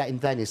what I'm getting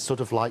then is sort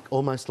of like,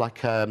 almost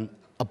like a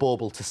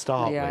bauble to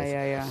start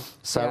with.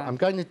 So I'm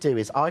going to do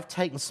is I've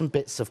taken some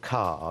bits of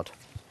card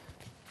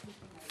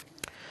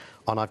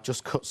and I've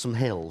just cut some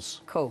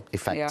hills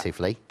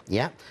effectively.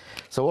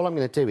 So all I'm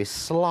going to do is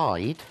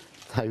slide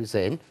those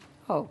in.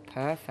 Oh,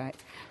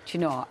 perfect. Do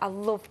you know, I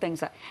love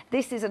things like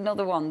this. Is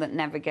another one that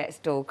never gets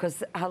dull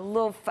because I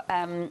love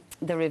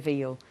the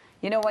reveal.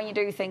 You know, when you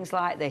do things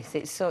like this,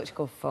 it's such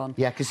good fun.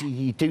 Yeah, because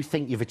you do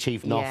think you've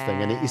achieved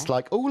nothing, and it's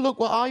like, oh, look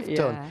what I've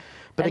done.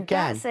 But and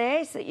again,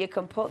 that's it, that you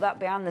can put that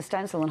behind the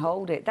stencil and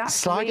hold it.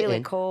 That's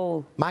really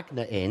cool.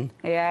 Magnet in.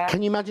 Yeah.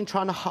 Can you imagine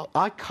trying to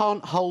I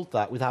can't hold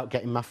that without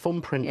getting my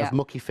thumbprint of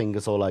mucky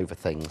fingers all over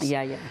things.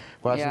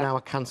 Whereas now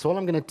I can. So all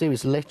I'm going to do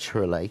is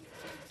literally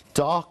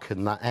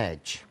darken that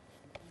edge,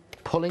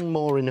 pulling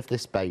more in of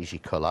this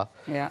beigey colour.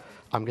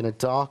 I'm going to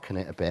darken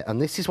it a bit, and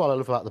this is what I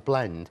love about the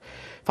blend.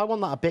 If I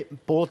want that a bit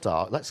more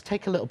dark, let's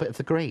take a little bit of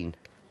the green.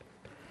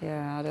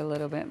 Yeah, add a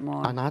little bit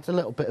more. And add a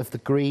little bit of the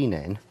green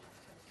in.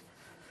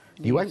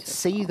 You won't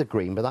see the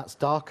green, but that's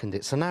darkened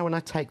it. So now when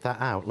I take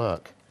that out,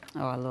 look.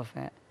 Oh, I love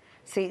it.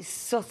 See, it's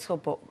subtle,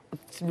 but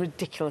it's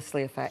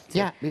ridiculously effective.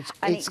 Yeah,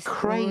 it's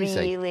crazy. It's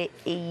really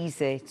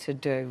easy to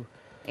do.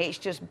 It's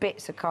just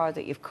bits of card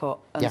that you've cut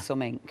and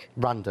some ink.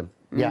 Random.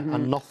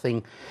 And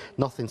nothing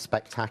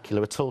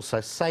spectacular at all. So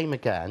same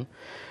again,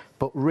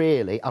 but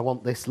really I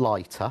want this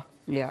lighter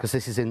because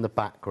this is in the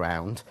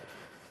background.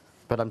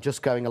 But I'm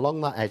just going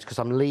along that edge because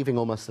I'm leaving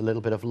almost a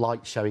little bit of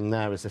light showing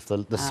there as if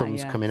the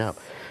sun's coming up.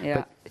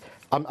 But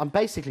I'm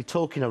basically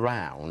talking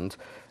around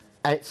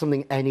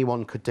something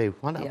anyone could do.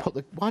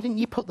 Why didn't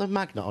you put the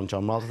magnet on,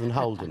 John, rather than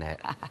holding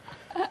it?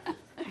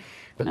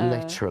 But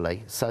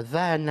literally. So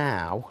there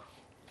now.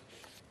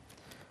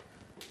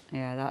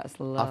 Yeah, that's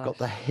lovely. I've got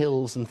the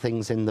hills and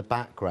things in the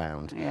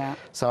background.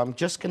 So I'm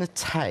just going to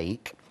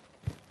take,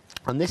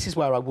 and this is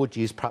where I would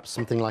use perhaps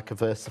something like a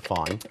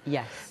VersaFine.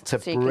 To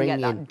so bring you can get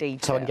in, that detail.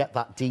 so I can get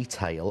that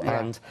detail.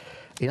 And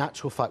in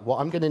actual fact, what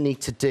I'm going to need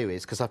to do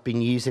is, because I've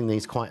been using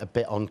these quite a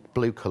bit on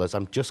blue colours,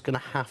 I'm just going to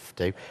have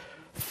to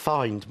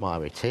find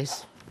where it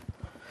is.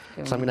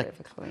 So I'm going to.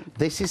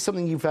 This is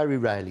something you very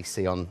rarely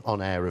see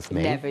on air of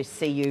me. Never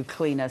see you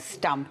clean a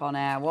stamp on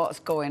air. What's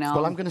going on?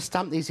 Well, I'm going to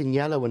stamp these in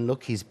yellow and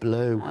Lucky's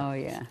blue. Oh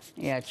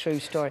yeah, true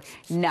story.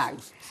 Now,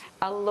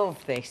 I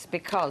love this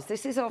because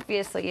this is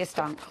obviously your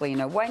stamp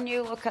cleaner. When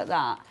you look at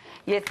that,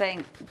 you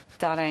think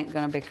that ain't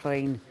going to be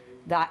clean.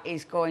 That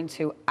is going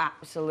to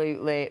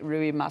absolutely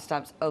ruin my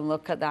stamps. And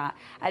look at that.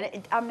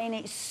 And I mean,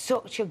 it's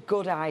such a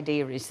good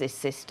idea, is this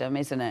system,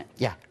 isn't it?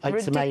 Yeah,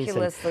 it's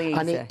ridiculously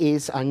amazing. And it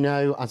is, I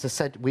know, as I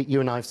said,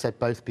 you and I have said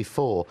both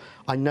before,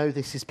 I know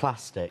this is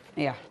plastic.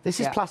 This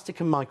is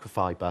plastic and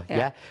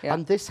microfiber,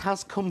 And this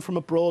has come from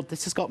abroad.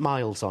 This has got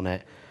miles on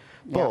it.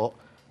 But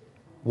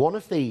one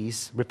of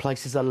these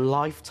replaces a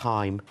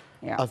lifetime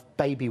of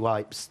baby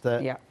wipes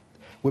that...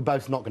 We're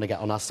both not going to get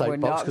on our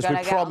soapbox because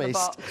we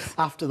promised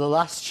after the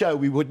last show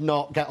we would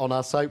not get on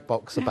our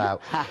soapbox about.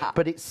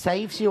 But it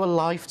saves you a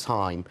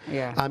lifetime.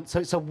 So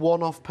it's a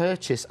one-off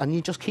purchase and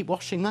you just keep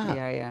washing that.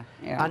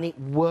 And it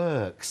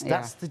works.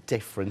 That's the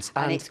difference.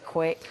 And it's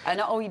quick. And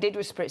all you did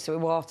was spritz it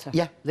with water.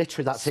 Yeah,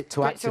 literally, that's it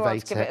to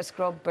activate it. Give it a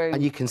scrub, boom.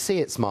 And you can see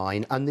it's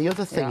mine. And the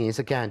other thing is,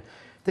 again,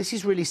 this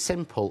is really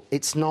simple.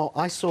 It's not...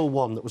 I saw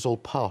one that was all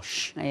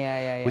posh.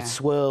 With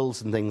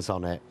swirls and things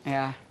on it.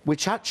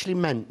 Which actually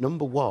meant,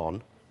 number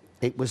one,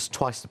 it was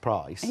twice the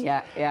price.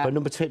 But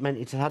number two, it meant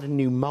it had a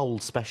new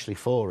mould specially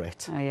for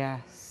it.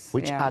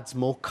 Which adds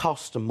more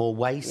cost and more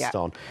waste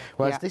on.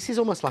 Whereas this is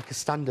almost like a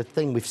standard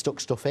thing we've stuck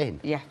stuff in.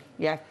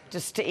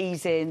 Just to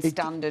ease in,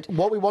 standard.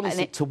 What we want is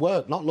it to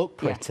work, not look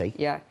pretty.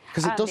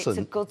 Because it doesn't. It's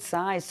a good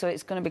size, so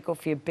it's going to be good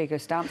for your bigger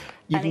stamp.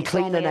 You can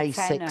clean an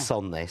A6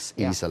 on this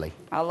easily.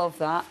 I love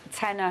that.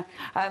 Tenner,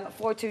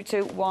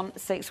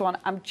 422161.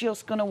 I'm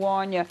just going to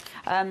warn you,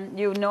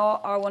 you know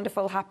our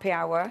wonderful happy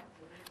hour.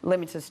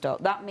 Limited stock.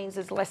 That means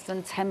there's less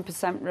than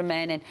 10%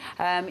 remaining.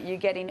 You're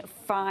getting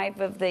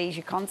 5 of these.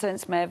 Your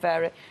contents may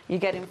vary. You're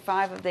getting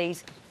 5 of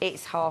these.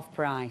 It's half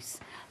price.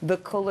 The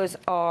colours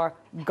are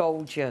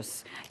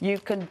gorgeous. You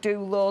can do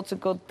loads of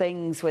good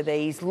things with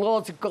these.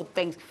 Loads of good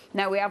things.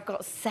 Now, we have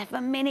got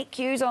 7-minute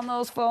queues on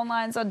those phone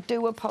lines. I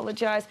do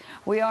apologise.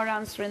 We are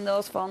answering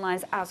those phone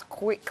lines as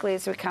quickly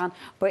as we can.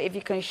 But if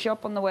you can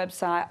shop on the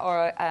website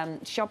or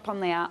shop on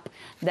the app,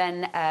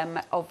 then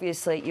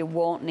obviously you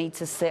won't need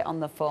to sit on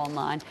the phone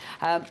line.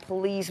 again,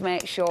 please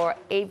make sure,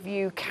 if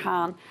you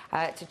can,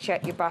 to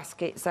check your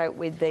baskets out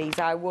with these.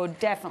 I would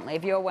definitely,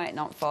 if you're waiting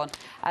on phone,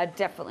 I'd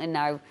definitely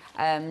now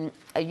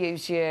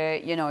use your,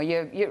 you know,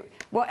 your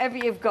whatever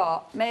you've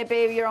got.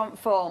 Maybe you're on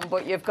phone,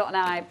 but you've got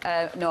an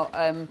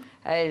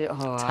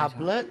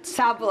tablet.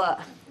 Tablet.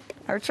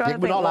 I was trying to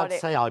think. We're not allowed to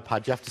say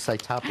iPad, you have to say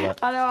tablet.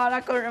 I know, and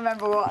I couldn't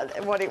remember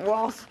what it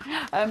was.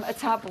 A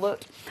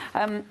tablet.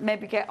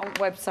 Maybe get on the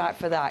website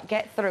for that.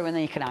 Get through and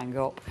then you can hang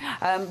up.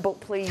 But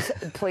please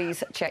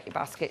check your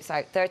baskets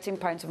out.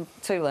 £13, I'm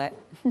too late.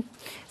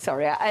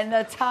 Sorry, and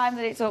the time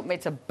that it took me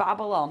to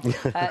babble on,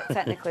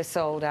 technically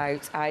sold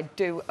out. I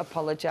do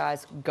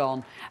apologise,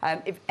 gone.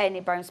 If any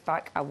bounce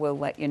back, I will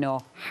let you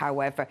know.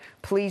 However,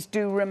 please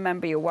do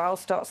remember your wild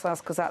stock sales,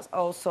 because that's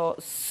also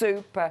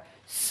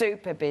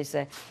super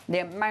busy. The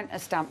amount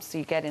of stamps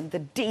you get in, the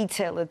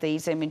detail of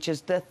these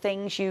images, the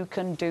things you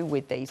can do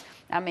with these.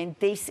 I mean,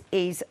 this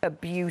is a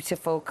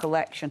beautiful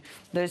collection.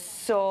 There's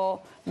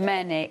so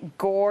many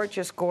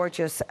gorgeous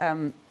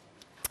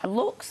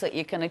looks that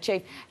you can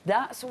achieve.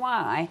 That's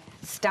why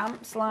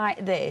stamps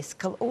like this,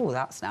 oh,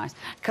 that's nice,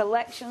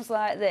 collections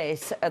like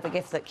this are the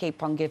gift that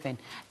keep on giving,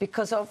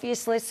 because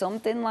obviously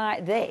something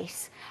like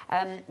this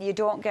you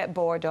don't get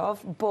bored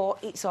of, but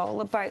it's all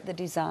about the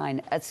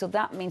design, so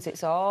that means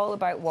it's all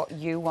about what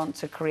you want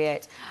to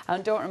create.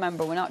 And don't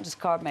remember, we're not just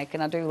card making.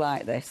 I do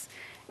like this.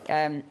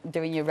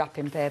 Doing your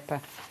wrapping paper.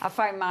 I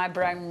found my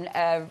brown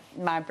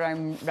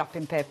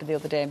wrapping paper the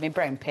other day, my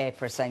brown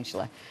paper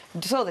essentially.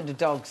 So did the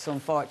dogs,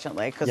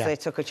 unfortunately, because they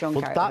took a chunk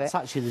out of it. That's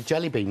actually the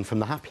jelly bean from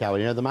the happy hour,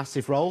 you know, the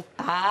massive roll?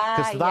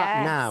 Because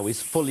that now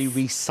is fully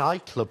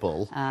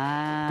recyclable.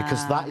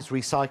 Because that is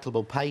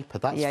recyclable paper.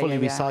 That's fully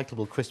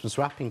recyclable Christmas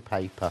wrapping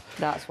paper.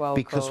 That's well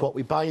Because cool. what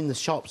we buy in the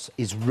shops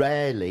is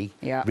rarely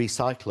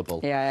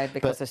recyclable. Yeah,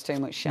 because there's too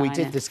much shine. We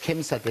did this,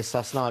 Kim said this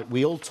last night,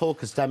 we all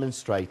talk as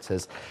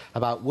demonstrators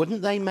about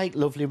wouldn't they make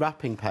lovely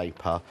wrapping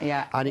paper?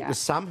 And it was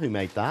Sam who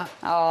made that.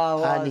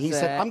 Oh, and he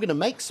said, I'm going to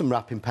make some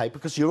wrapping paper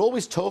because you're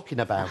always talking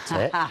about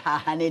it.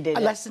 And he did.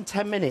 Less than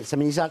 10 minutes. I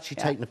mean, he's actually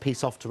taken a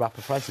piece off to wrap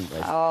a present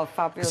with. Oh,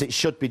 fabulous. Because it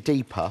should be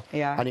deeper.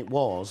 And it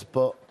was,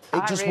 but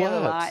it just really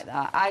works. like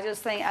that. I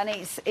just think, and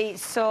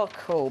it's so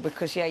cool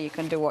because, you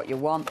can do what you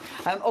want.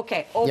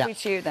 OK, over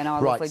to you then, our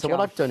lovely so John.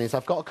 what I've done is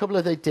I've got a couple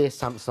of the deer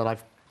stamps that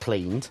I've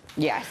cleaned.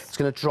 Yes. It's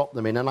going to drop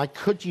them in, and I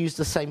could use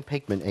the same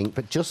pigment ink,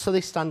 but just so they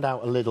stand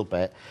out a little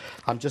bit,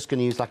 I'm just going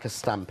to use like a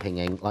stamping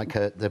ink, like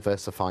the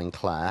Versifying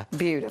Clair.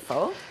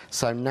 Beautiful.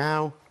 So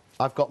now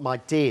I've got my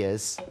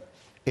deers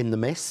in the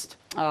mist.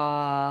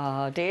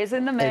 Oh, deers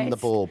in the mist. In the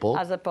bauble.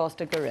 As opposed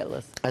to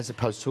gorillas. As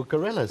opposed to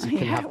gorillas. You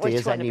can have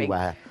deers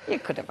anywhere. You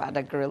could have had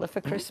a gorilla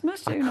for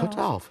Christmas, I could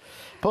have.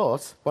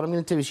 But what I'm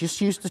going to do is just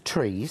use the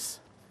trees.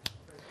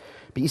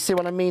 But you see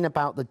what I mean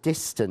about the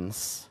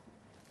distance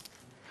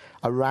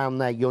around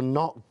there? You're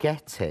not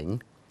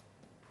getting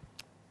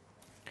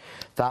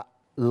that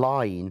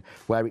line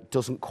where it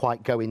doesn't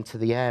quite go into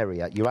the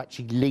area. You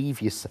actually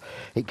leave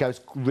it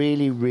goes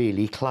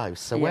really close.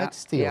 So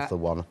where's the other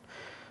one?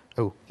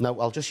 Oh, no,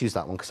 I'll just use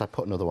that one because I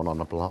put another one on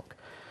a block.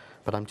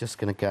 But I'm just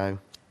going to go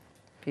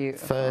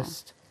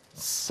first,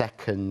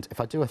 second.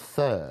 If I do a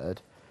third,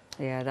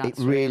 it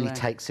really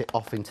takes it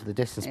off into the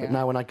distance. But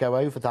now when I go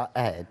over that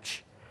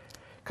edge,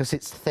 because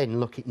it's thin,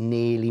 look, it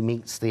nearly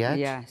meets the edge.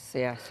 Yes.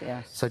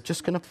 So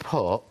just going to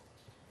put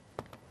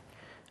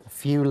a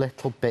few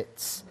little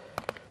bits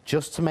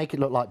just to make it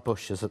look like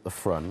bushes at the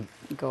front.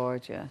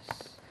 Gorgeous.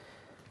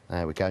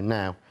 There we go.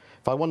 Now,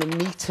 if I want to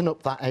neaten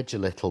up that edge a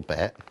little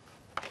bit,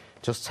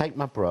 just take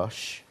my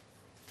brush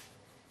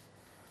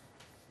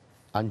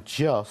and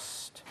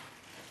just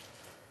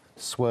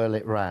swirl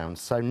it round.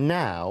 So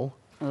now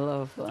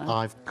Lovely.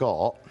 I've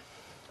got...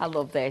 I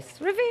love this.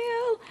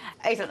 Reveal!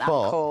 Isn't that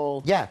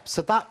cool? Yeah,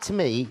 so that to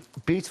me,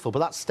 beautiful, but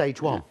that's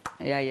stage one.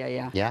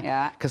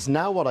 Yeah. Because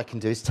now what I can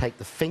do is take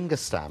the finger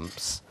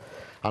stamps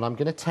and I'm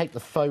going to take the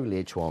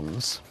foliage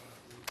ones.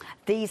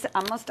 These,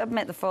 I must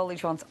admit, the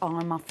foliage ones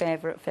are my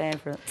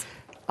favourites.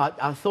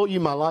 I thought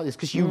you might like this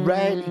because you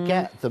rarely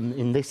get them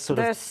in this sort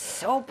They're of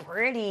so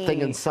pretty.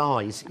 thing and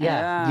size.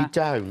 Yeah, you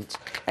don't.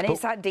 And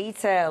it's that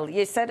detail.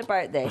 You said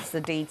about this,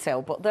 the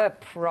detail, but they're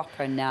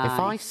proper nice. If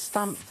I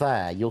stamp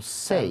there, you'll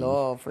see.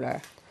 Lovely.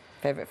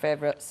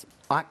 Favourites.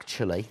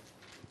 Actually,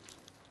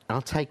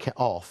 I'll take it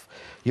off.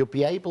 You'll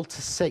be able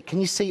to see. Can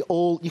you see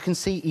all? You can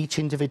see each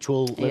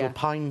individual little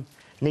pine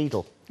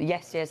needle.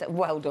 Yes.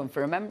 Well done for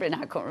remembering.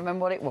 I can't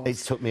remember what it was.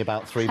 It took me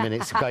about 3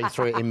 minutes going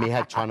through it in my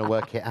head trying to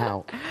work it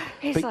out.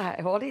 It's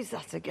like, what is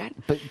that again?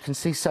 But you can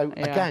see, so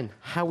again,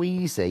 how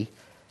easy,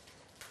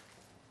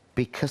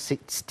 because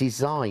it's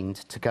designed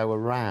to go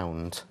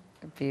around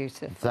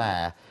Beautiful.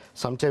 there.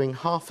 So I'm doing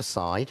half a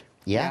side,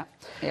 Yeah.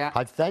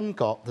 I've then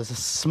got, there's a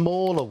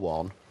smaller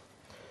one,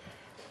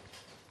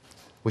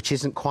 which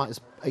isn't quite,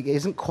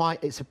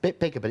 it's a bit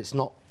bigger, but it's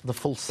not the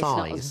full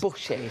size. It's not as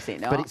bushy, is it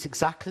not? But it's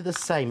exactly the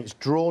same. It's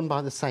drawn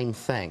by the same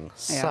thing.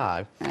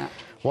 So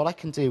what I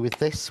can do with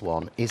this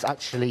one is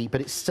actually, but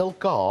it's still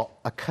got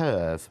a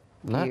curve.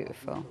 No?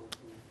 Beautiful.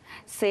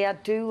 See, I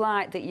do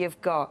like that you've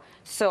got,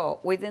 so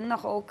within the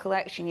whole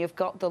collection, you've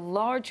got the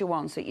larger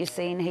ones that you're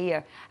seeing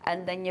here,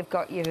 and then you've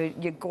got your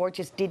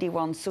gorgeous Diddy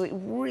ones, so it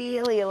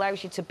really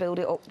allows you to build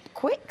it up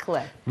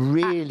quickly.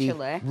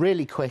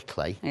 Really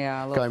quickly.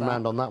 Yeah, I love going that.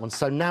 round on that one.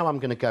 So now I'm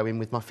going to go in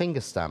with my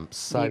finger stamps.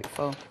 So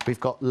beautiful. We've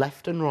got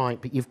left and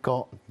right, but you've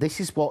got, this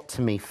is what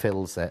to me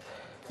fills it.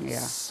 Yeah.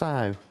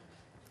 So.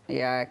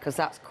 Yeah, because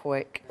that's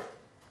quick.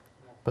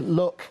 But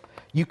look,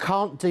 you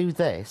can't do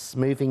this,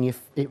 moving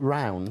it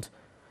round,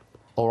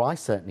 or I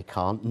certainly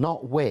can't,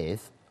 not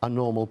with a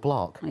normal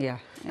block. Yeah.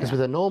 Because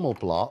with a normal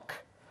block,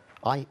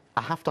 I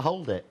have to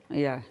hold it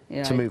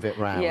to move it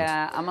round.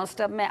 Yeah, I must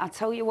admit, I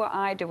tell you what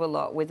I do a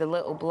lot with the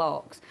little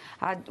blocks.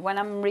 When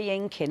I'm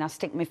re-inking, I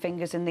stick my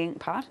fingers in the ink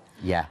pad.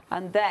 Yeah.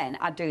 And then,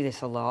 I do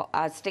this a lot,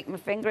 I stick my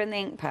finger in the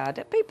ink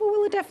pad. People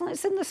will have definitely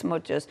seen the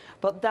smudges,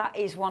 but that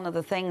is one of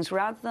the things.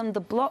 Rather than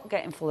the block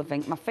getting full of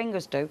ink, my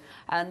fingers do.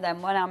 And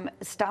then when I'm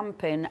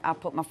stamping, I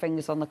put my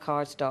fingers on the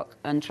cardstock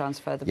and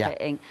transfer the bit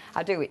ink.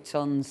 I do it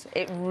tons.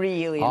 It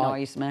really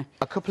annoys me.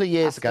 A couple of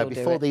years ago,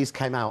 before these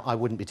came out, I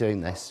wouldn't be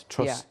doing this.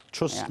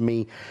 Trust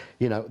me,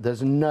 you know,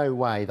 there's no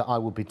way that I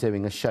will be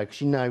doing a show,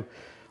 because, you know,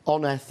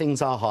 on air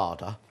things are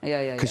harder.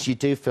 Because you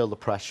do feel the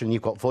pressure, and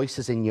you've got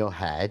voices in your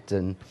head,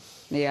 and...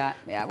 well,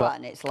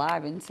 and it's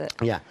live, isn't it?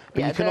 Yeah,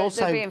 but you can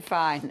also... they're being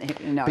fine.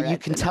 But you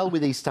can tell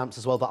with these stamps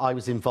as well that I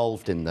was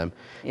involved in them.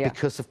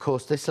 Because, of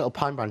course, this little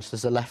pine branch,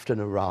 there's a left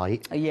and a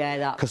right. Yeah,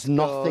 that's because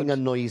nothing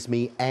annoys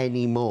me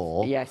any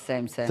more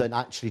same. than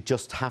actually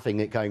just having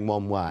it going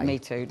one way. Me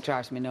too,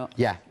 drives me nuts.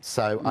 Yeah,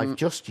 so I've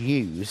just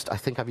used, I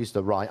think I've used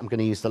the right, I'm going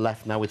to use the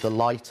left now with the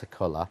lighter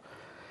colour.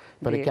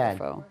 But again,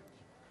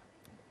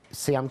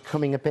 see, I'm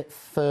coming a bit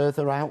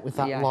further out with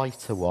that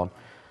lighter one.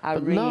 I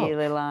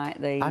really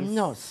like these. I'm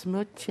not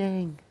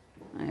smudging.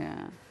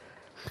 Yeah.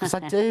 Because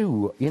I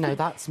do, you know,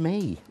 that's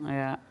me.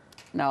 Yeah.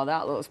 No,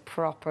 that looks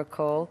proper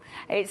cool.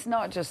 It's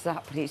not just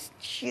that, but it's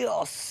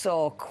just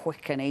so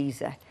quick and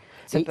easy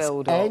to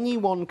build up.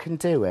 Anyone can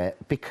do it,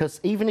 because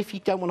even if you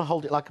don't want to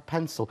hold it like a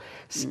pencil,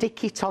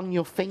 stick it on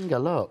your finger,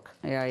 look.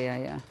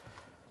 Yeah.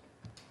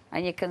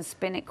 And you can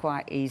spin it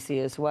quite easy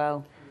as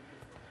well.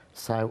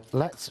 So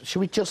should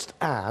we just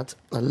add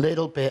a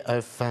little bit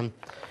of,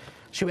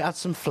 should we add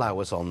some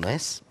flowers on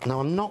this? Now,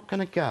 I'm not going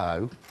to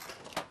go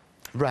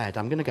red,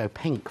 I'm going to go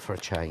pink for a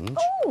change.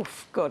 Oh,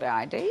 good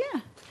idea.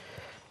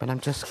 But I'm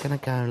just going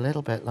to go a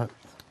little bit, look.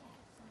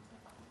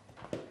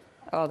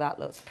 Oh, that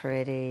looks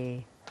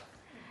pretty.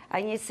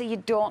 And you see, you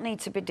don't need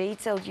to be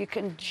detailed. You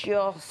can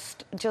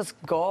just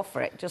go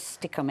for it. Just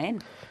stick them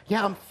in.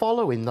 Yeah, I'm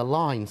following the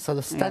line. So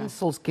the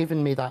stencil's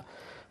given me that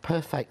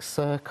perfect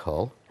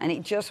circle. And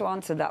it just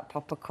wanted that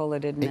pop of colour,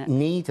 didn't it? It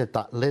needed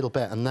that little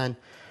bit. And then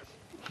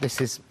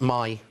this is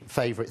my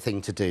favourite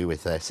thing to do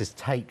with this, is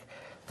take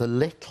the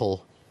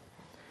little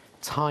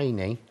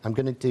tiny, I'm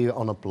going to do it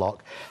on a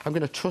block. I'm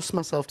going to trust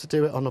myself to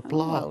do it on a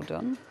block. Well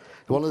done.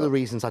 One of the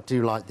reasons I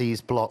do like these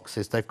blocks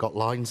is they've got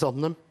lines on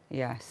them.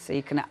 Yes, so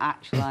you can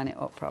actually line it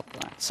up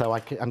properly. So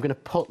I'm going to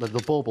put the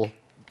bauble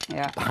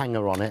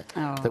hanger on it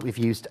that we've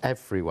used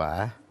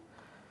everywhere.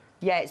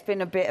 Yeah, it's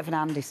been a bit of an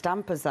Andy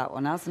Stampers, that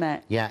one, hasn't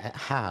it? Yeah, it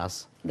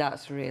has.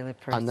 That's really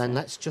pretty. And then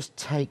let's just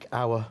take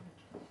our...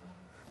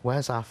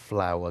 Where's our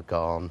flower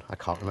gone? I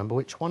can't remember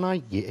which one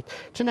I used.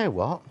 Do you know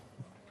what?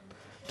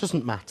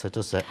 Doesn't matter,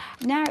 does it?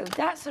 No,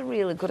 that's a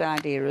really good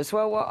idea as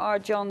well, what our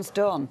John's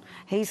done.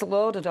 He's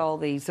loaded all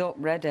these up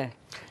ready.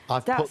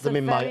 I've put them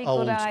in my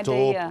old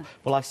door.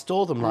 Well, I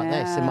store them like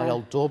this in my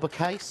old Dauber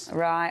case.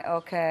 Right,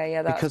 OK,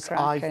 yeah, that's because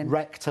cracking. I've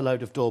wrecked a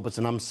load of Daubers,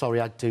 and I'm sorry,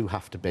 I do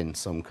have to bin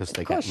some because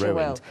they get ruined. You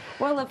will.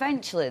 Well,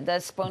 eventually, the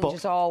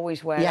sponges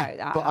always wear out.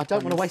 Yeah, but I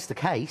don't want to waste the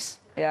case.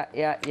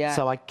 Yeah.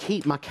 So I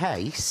keep my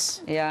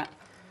case. Yeah.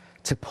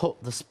 To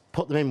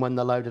put them in when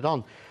they're loaded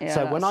on. Yeah,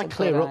 so when I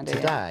clear up idea.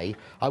 today,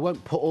 I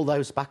won't put all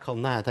those back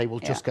on there. They will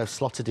just go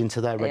slotted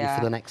into there, ready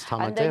for the next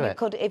time I do it. And then you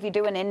could, if you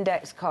do an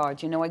index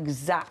card, you know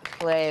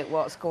exactly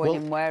what's going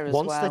in where as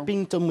well. Once they've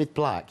been done with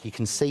black, you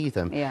can see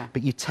them. Yeah.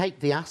 But you take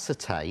the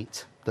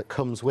acetate that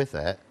comes with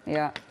it.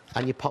 Yeah.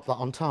 And you pop that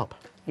on top.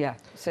 Yeah.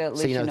 So at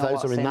least you know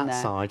those are in that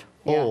there. side.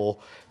 Yeah. Or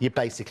you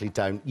basically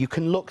don't. You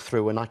can look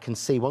through, and I can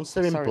see once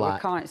they're in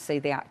black. Sorry, we can't see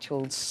the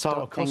actual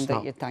thing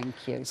that you.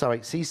 Thank you.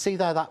 Sorry. So you see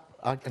there that.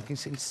 I can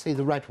see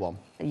the red one.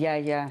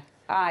 Yeah.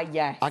 Ah,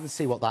 yes. I can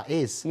see what that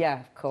is. Yeah,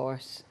 of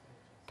course.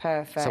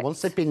 Perfect. So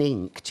once they've been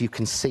inked, you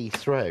can see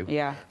through.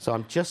 Yeah. So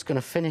I'm just going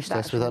to finish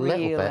this with a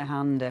little bit. That's really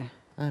handy.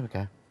 There we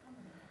go.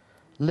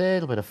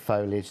 Little bit of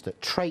foliage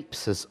that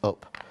traipses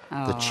up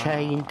the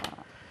chain.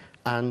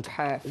 And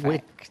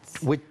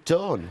we're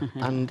done.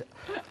 And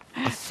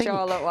I think...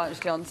 Charlotte wants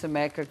John to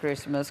make a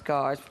Christmas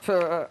card.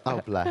 Oh,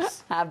 bless.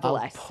 Bless.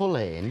 I'll pull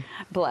in.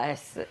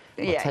 Bless.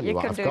 Yeah, you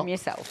can do them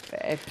yourself,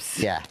 babes.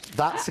 Yeah,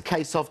 that's a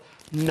case of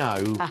no,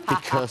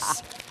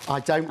 because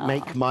I don't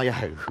make my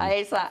own.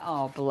 It's like,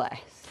 oh,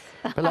 bless.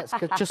 But let's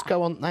just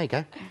go on. There you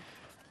go.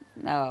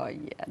 Oh,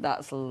 yeah,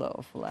 that's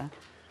lovely.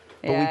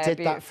 But we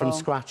did that from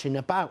scratch in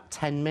about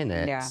 10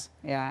 minutes.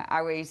 Yeah.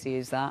 How easy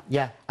is that?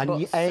 Yeah,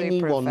 and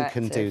anyone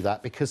can do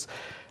that, because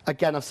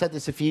again, I've said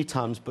this a few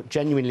times, but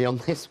genuinely on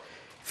this,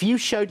 if you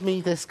showed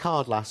me this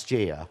card last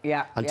year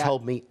and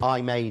told me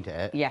I made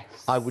it,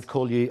 I would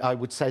call you, I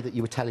would say that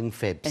you were telling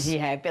fibs.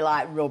 Yeah, it'd be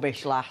like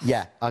rubbish, lass.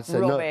 Yeah, I'd say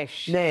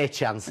rubbish. No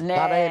chance.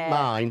 That ain't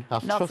mine.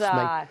 Trust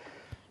me.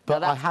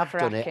 But I have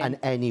done it, and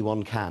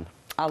anyone can.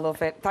 I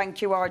love it.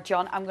 Thank you,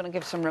 John. I'm going to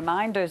give some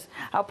reminders.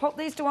 I'll put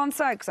these to one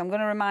side because I'm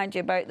going to remind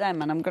you about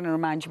them, and I'm going to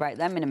remind you about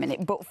them in a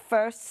minute. But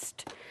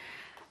first,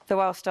 the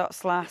while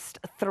stocks last,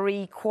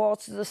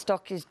 3/4 of the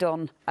stock is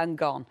done and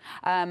gone.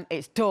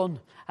 It's done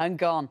and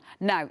gone.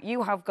 Now,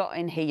 you have got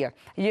in here,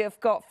 you've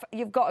got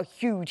a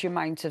huge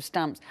amount of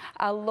stamps.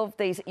 I love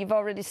these. You've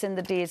already seen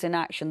the deers in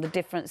action, the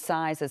different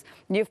sizes.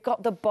 You've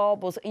got the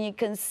baubles, and you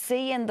can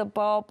see in the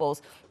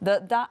baubles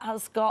that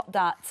has got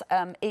that.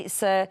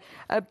 It's a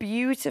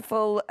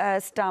beautiful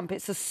stamp.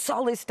 It's a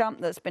solid stamp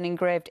that's been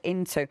engraved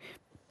into.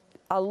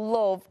 I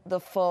love the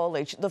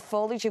foliage. The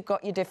foliage, you've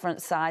got your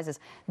different sizes.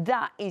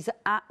 That is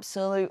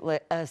absolutely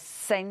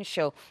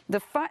essential. The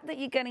fact that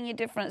you're getting your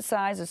different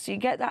sizes, so you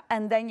get that,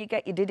 and then you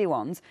get your diddy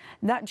ones,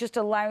 that just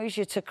allows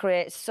you to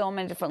create so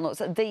many different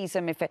looks. These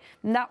are my favourite.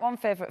 That one,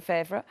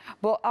 favourite.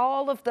 But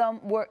all of them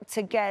work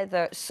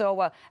together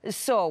so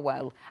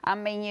well. I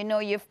mean, you know,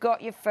 you've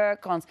got your fur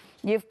cones,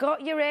 you've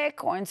got your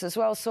acorns as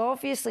well. So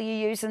obviously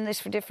you're using this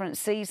for different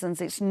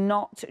seasons. It's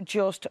not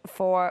just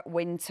for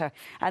winter.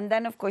 And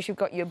then, of course, you've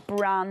got your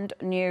brand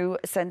new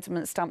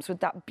sentiment stamps with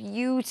that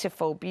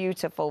beautiful,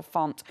 beautiful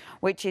font,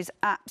 which is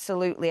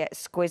absolutely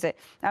exquisite.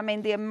 I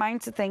mean, the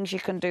amount of things you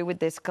can do with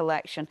this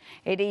collection,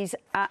 it is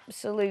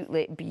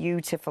absolutely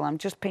beautiful. I'm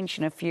just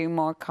pinching a few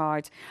more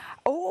cards.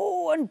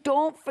 Oh, and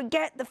don't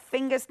forget the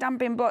finger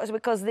stamping blotters,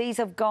 because these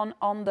have gone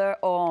on their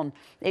own.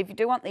 If you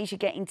do want these, you're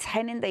getting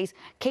 10 in these.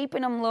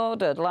 Keeping them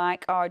loaded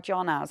like our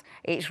John has,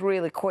 it's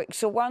really quick.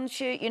 So once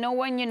you know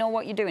when you know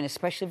what you're doing,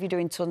 especially if you're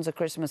doing tons of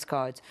Christmas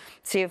cards.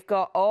 So you've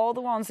got all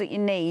the ones that you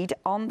need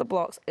on the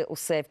blocks. It'll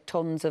save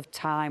tons of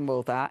time,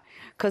 will that?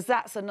 Because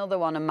that's another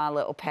one of my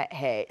little pet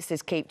hates,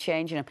 is keep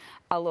changing them.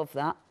 I love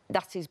that.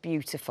 That is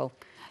beautiful.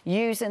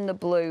 Using the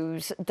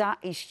blues, that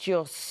is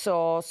just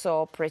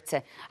so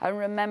pretty. And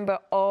remember,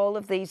 all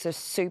of these are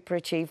super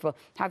achievable.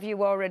 Have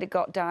you already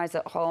got dies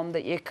at home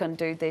that you can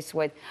do this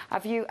with?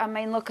 Have you, I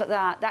mean, look at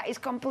that. That is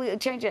completely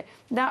changing.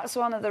 That's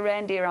one of the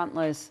reindeer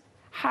antlers.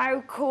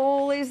 How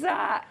cool is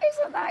that?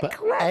 Isn't that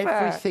clever?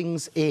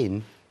 Everything's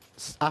in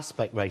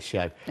aspect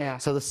ratio.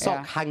 So the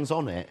sock hangs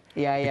on it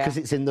because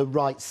it's in the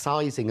right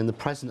sizing and the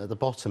present at the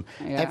bottom.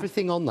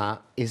 Everything on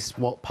that is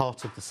what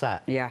part of the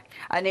set.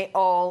 And it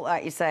all,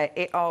 like you say,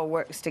 it all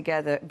works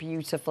together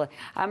beautifully.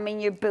 I mean,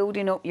 you're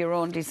building up your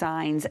own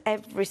designs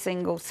every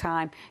single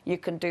time. You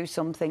can do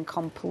something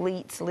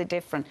completely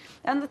different.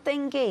 And the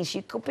thing is,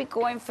 you could be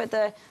going for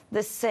the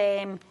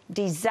same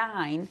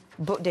design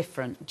but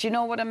different. Do you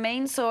know what I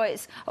mean? So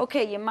it's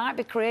okay, you might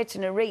be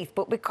creating a wreath,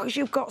 but because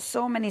you've got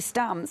so many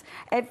stamps,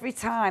 every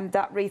time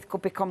that wreath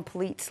could be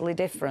completely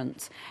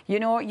different.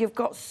 You know, you've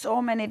got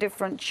so many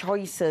different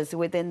choices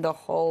within the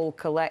whole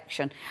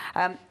collection.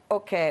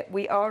 Okay,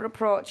 we are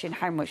approaching,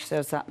 how much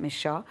does that, Miss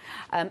Shaw?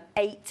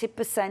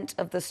 80%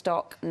 of the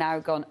stock now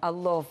gone. I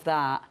love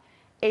that.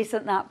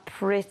 Isn't that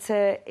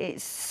pretty?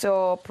 It's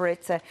so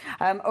pretty.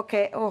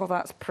 Okay, oh,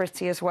 that's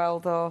pretty as well,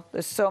 though.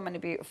 There's so many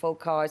beautiful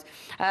cards.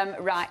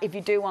 Right, if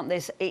you do want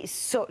this, it's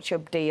such a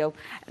deal.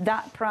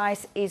 That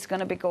price is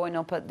going to be going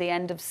up at the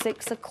end of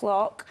 6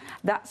 o'clock.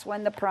 That's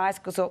when the price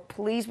goes up.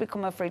 Please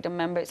become a Freedom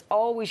member. It's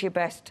always your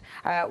best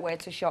way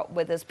to shop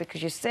with us,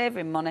 because you're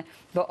saving money,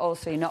 but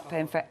also you're not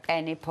paying for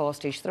any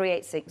postage.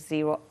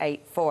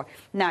 386084.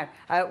 Now,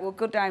 we'll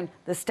go down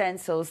the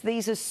stencils.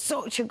 These are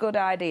such a good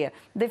idea.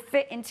 They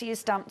fit into your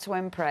stamp to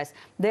impress.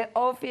 They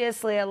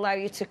obviously allow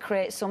you to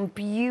create some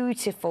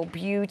beautiful,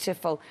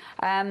 beautiful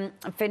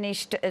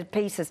finished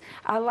pieces.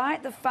 I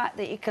like the fact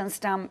that you can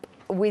stamp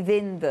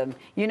within them.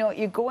 You know,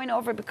 you're going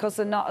over because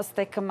they're not as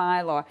thick a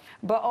mylar,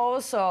 but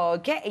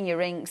also getting your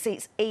inks,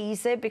 it's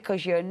easy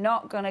because you're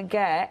not going to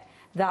get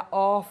that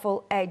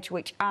awful edge,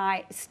 which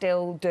I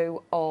still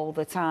do all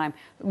the time.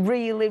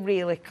 Really,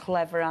 really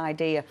clever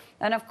idea.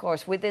 And of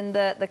course, within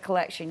the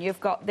collection, you've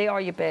got, they are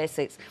your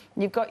basics.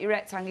 You've got your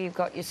rectangle, you've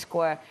got your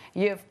square.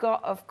 You've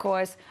got, of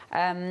course,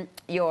 the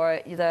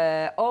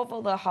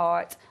oval, the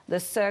heart, the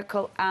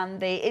circle, and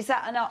the, is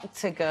that an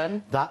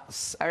octagon?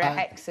 That's... Or a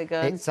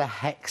hexagon? It's a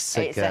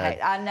hexagon.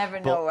 I never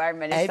know how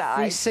many sides.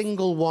 Every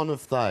single one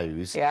of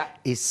those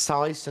is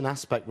sized and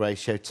aspect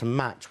ratio to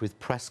match with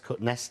press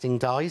cut nesting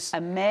dies.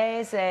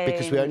 Amazing.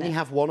 Because we only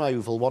have one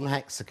oval, one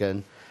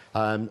hexagon,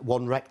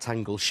 one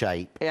rectangle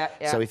shape.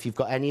 So if you've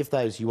got any of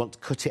those, you want to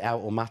cut it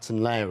out or mat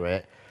and layer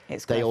it,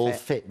 they all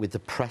fit with the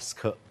press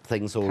cut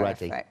things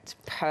already. Perfect.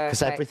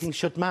 Because everything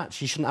should match.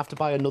 You shouldn't have to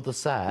buy another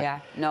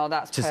set. No,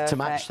 that's perfect. To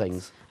match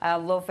things. I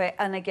love it.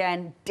 And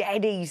again,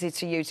 dead easy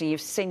to use, and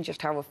you've seen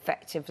just how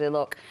effective they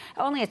look.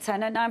 Only a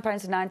tenner,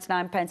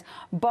 £9.99.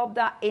 Bob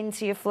that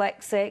into your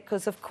flexi,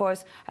 because of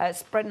course,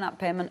 spreading that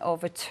payment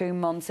over 2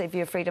 months. If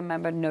you're a Freedom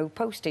member, no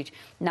postage.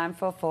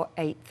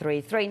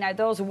 944833. Now,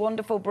 those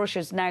wonderful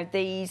brushes. Now,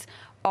 these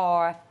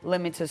are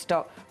limited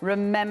stock.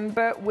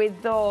 Remember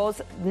with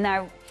those,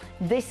 now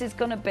this is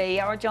going to be,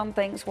 our John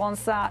thinks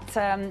once that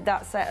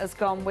that set has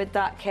gone with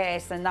that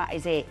case, then that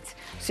is it.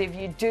 So if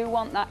you do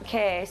want that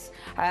case,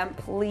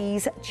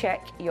 please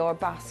check your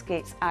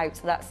baskets out.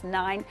 So that's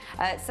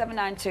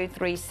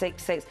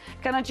 792366.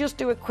 Can I just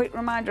do a quick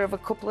reminder of a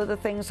couple of the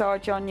things our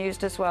John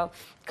used as well?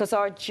 Because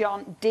our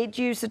John did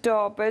use the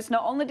doorbells.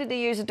 Not only did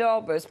he use the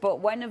doorbells,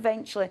 but when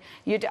eventually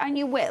you do, and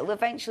you will,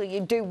 eventually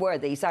you do wear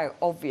these out,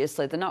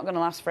 obviously. They're not going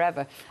to last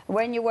forever.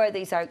 When you wear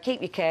these out,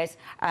 keep your case,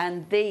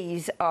 and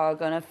these are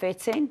going to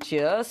fit in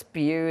just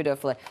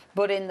beautifully.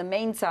 But in the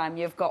meantime,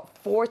 you've got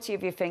 40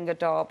 of your finger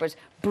doorbells.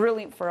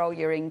 Brilliant for all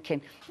your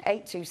inking.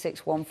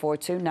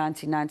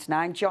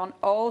 826-142-1999. John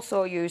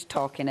also used,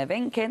 talking of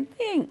inking,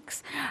 the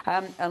inks.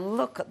 And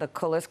look at the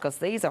colours, because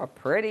these are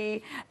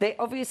pretty. They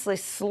obviously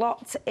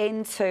slot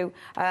into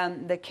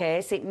the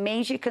case. It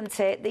means you can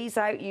take these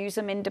out, use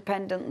them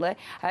independently.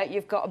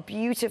 You've got a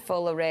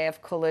beautiful array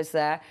of colours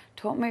there.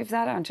 Don't move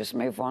that on, just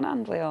move one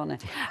hand, Leonie.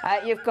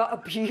 You've got a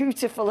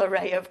beautiful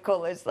array of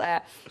colours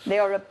there. They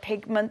are a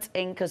pigment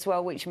ink as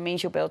well, which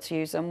means you'll be able to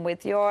use them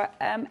with your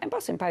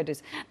embossing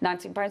powders.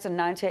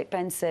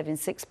 £19.98, saving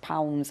 £6.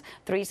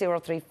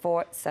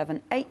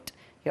 303478.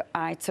 Your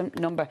item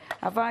number.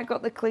 Have I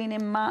got the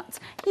cleaning mat?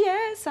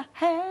 Yes, I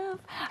have.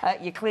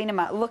 Your cleaning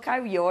mat. Look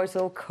how yours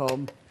will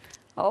come.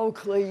 Oh,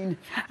 clean.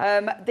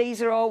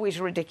 These are always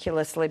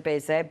ridiculously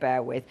busy,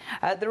 bear with.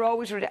 They're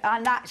always, and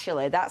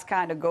actually, that's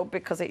kind of good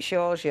because it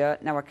shows you,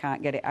 now I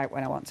can't get it out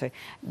when I want to.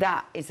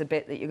 That is a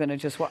bit that you're going to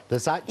just watch.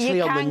 There's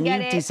actually, on the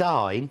new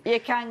design, you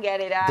can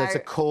get it out. There's a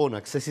corner,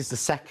 because this is the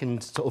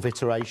second sort of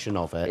iteration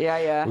of it. Yeah,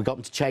 yeah. We've got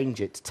them to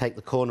change it to take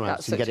the corner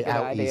out so you can get it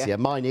out easier.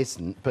 Mine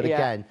isn't, but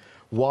again,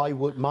 why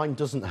would, mine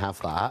doesn't have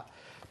that,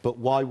 but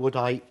why would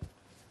I...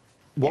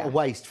 What a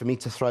waste for me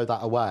to throw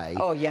that away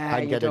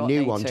and get a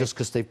new one just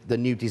because the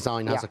new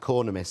design has a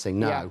corner missing.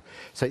 No.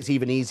 So it's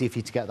even easier for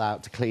you to get that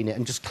out to clean it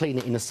and just clean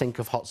it in a sink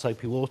of hot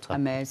soapy water.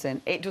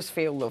 Amazing. It does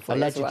feel lovely.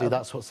 Allegedly, as well.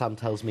 That's what Sam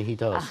tells me he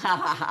does.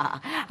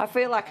 I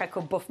feel like I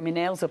could buff my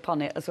nails up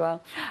on it as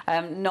well.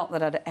 Not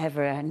that I'd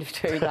ever end up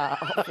doing that,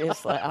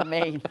 obviously. I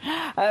mean,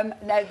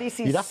 now this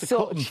is You'd have to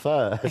cut them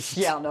first.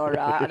 Yeah, I know,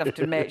 right? I'd have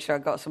to make sure I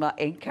got some of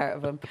that ink out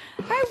of them.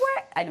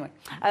 Anyway,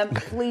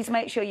 please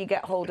make sure you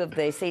get hold of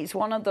this. It's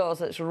one of those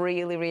that's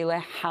really, really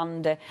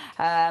handy,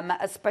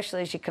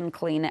 especially as you can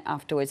clean it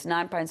afterwards.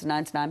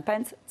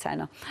 £9.99,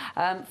 tenner.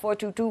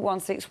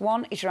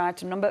 422161 is your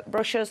item number.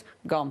 Brushes,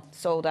 gone,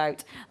 sold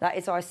out. That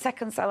is our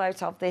second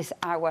sellout of this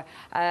hour.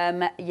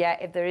 Yeah,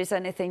 if there is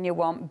anything you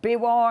want, be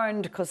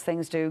warned, because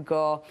things do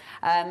go.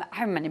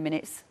 How many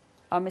minutes?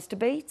 Oh, Mr.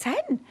 B,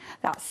 10.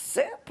 That's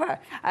super.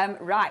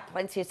 Right,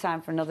 plenty of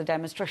time for another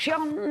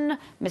demonstration.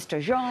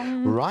 Mr.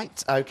 Jean.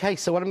 Right, OK,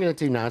 so what I'm going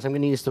to do now is I'm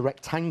going to use the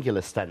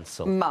rectangular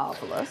stencil.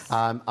 Marvellous.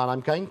 And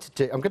I'm going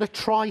to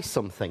try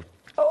something.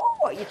 Oh,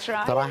 what are you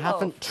trying? That I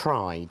haven't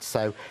tried,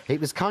 so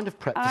it was kind of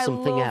prepped for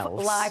something else. I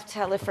love live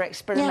telly for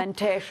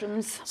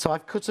experimentations. Yeah. So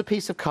I've cut a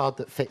piece of card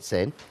that fits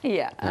in.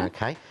 Yeah.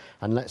 OK,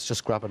 and let's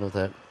just grab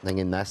another thing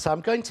in there. So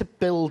I'm going to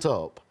build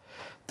up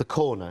the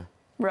corner.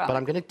 Right. But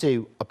I'm going to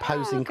do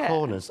opposing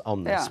corners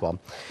on this one.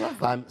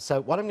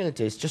 So what I'm going to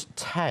do is just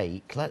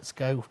take, let's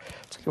go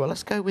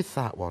with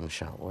that one,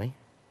 shall we?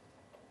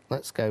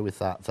 Let's go with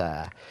that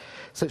there.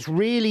 So it's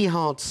really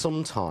hard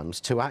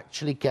sometimes to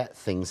actually get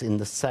things in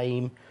the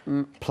same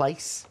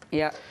place.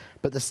 Yeah.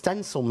 But the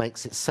stencil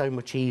makes it so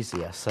much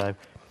easier. So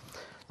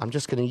I'm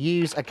just going to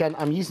use, again,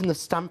 I'm using the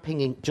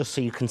stamping ink just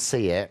so you can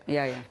see it.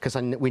 Yeah, yeah. Because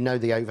we know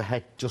the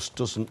overhead just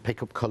doesn't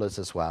pick up colours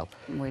as well.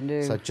 We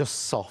do. So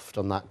just soft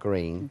on that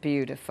green.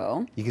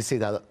 Beautiful. You can see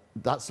that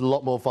that's a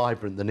lot more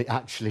vibrant than it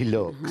actually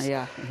looks.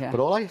 Yeah, yeah. But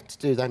all I have to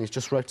do then is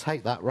just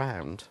rotate that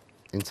round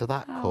into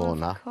that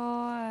corner. Of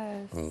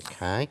course.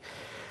 OK.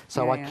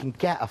 So I can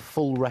get a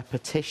full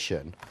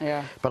repetition,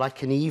 but I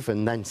can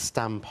even then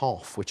stamp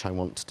off, which I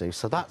want to do.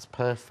 So that's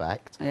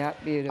perfect. Yeah,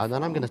 beautiful. And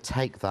then I'm going to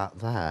take that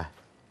there.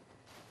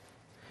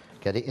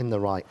 Get it in the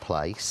right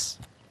place,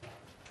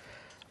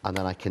 and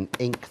then I can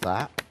ink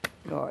that.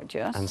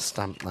 Gorgeous. And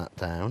stamp that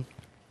down.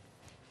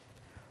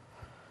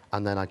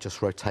 And then I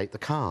just rotate the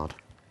card.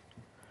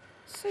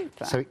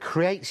 Super. So it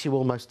creates you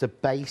almost a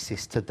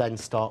basis to then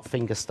start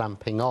finger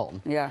stamping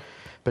on. Yeah.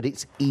 But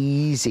it's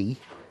easy.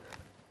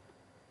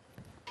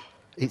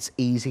 It's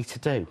easy to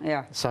do.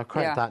 Yeah. So I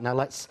create that.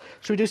 Now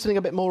should we do something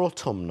a bit more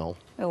autumnal?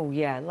 Oh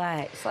yeah,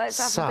 let's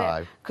have a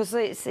bit, because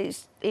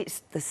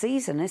it's the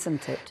season,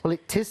 isn't it? Well,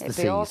 it is the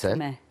season.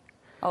 Autumny.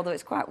 Although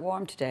it's quite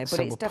warm today, but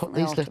it's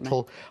definitely autumny. Put these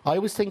little. I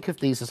always think of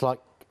these as like,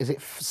 is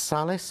it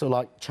Salis or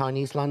like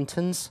Chinese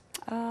lanterns?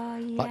 Oh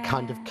yeah. Like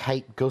kind of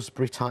Cape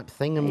Gooseberry type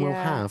thing, and we'll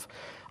have.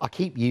 I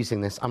keep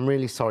using this. I'm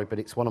really sorry, but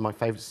it's one of my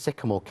favourite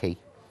sycamore key.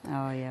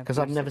 Oh yeah. Because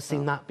I've never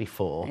seen that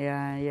before.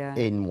 Yeah, yeah.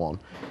 In one,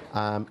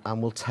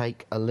 and we'll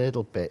take a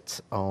little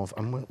bit of,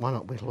 and why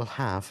not? We'll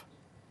have.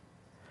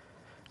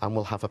 And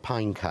we'll have a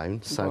pine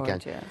cone. So again,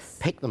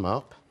 pick them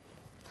up,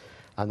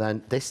 And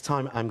then this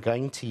time I'm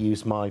going to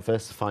use my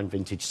VersaFine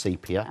Vintage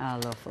Sepia. Oh,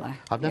 lovely.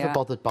 I've never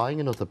bothered buying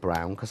another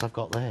brown because I've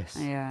got this.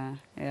 Yeah.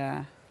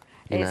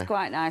 It's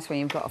quite nice when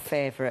you've got a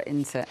favourite,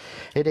 isn't it?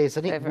 It is,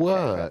 and it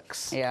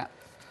works. Favourite. Yeah.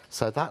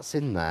 So that's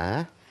in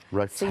there.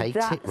 Rotate it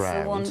round.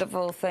 That's the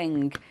wonderful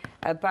thing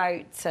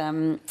about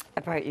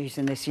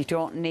using this. You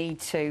don't need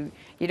to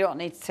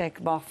take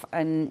them off,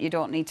 and you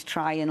don't need to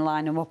try and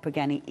line them up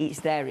again. It's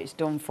there. It's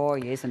done for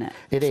you, isn't it?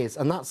 It is,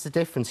 and that's the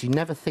difference. You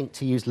never think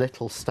to use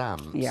little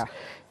stamps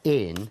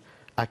in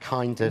a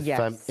kind of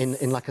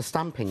in like a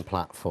stamping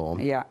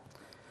platform. Yeah.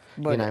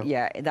 But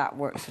that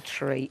works a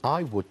treat.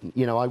 I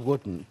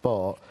wouldn't,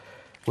 but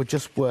we're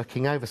just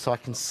working over so I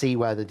can see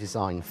where the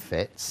design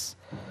fits.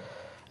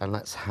 And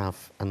let's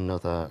have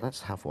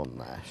one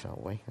there,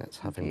 shall we? Let's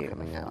have him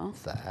coming out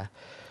there.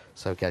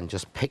 So again,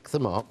 just pick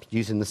them up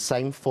using the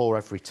same 4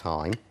 every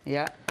time.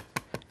 Yeah.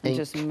 And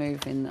just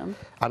moving them.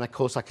 And of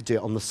course I could do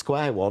it on the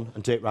square one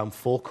and do it round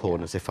 4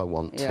 corners if I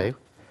want to.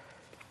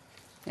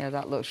 Yeah,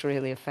 that looks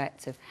really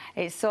effective.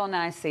 It's so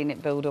nice seeing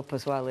it build up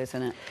as well,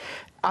 isn't it?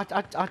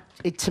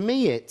 To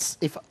me, it's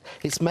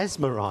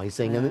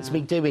mesmerising, and it's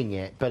me doing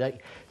it. But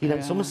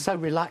it's almost so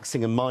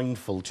relaxing and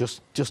mindful,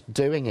 just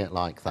doing it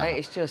like that.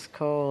 It's just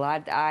cool.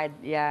 I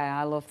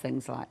love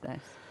things like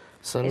this.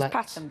 So it's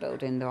pattern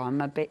building, though.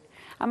 I'm a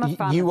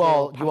fan. You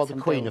are the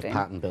queen of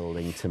pattern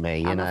building to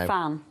me. I'm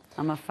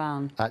a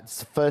fan. It's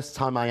the first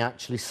time I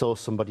actually saw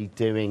somebody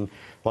doing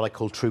what I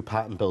call true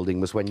pattern building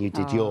was when you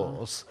did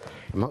yours.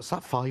 And what's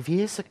that, 5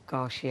 years ago?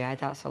 Gosh, yeah,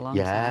 that's a long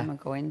time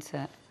ago, isn't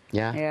it?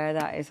 Yeah. Yeah,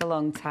 that is a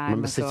long time I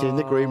remember sitting in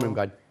the green room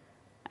going...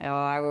 Oh,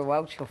 I was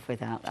well chuffed with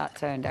that. That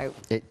turned out...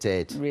 It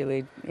did.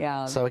 Really,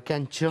 yeah. So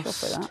again,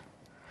 just... With that.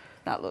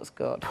 That looks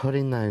good.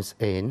 Putting those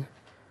in.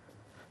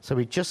 So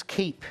we just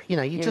keep, you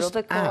just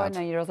add...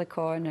 Your other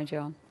corner,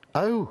 John.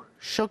 Oh,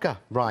 sugar.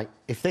 Right,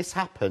 if this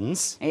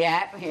happens...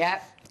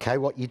 Yeah. OK,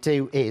 what you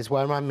do is,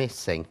 where am I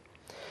missing?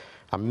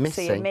 I'm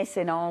missing... So you're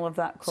missing all of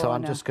that corner. So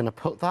I'm just going to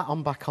put that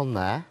back on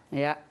there.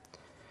 Yeah.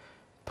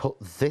 Put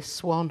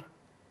this one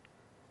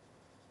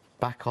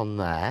back on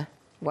there.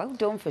 Well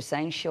done for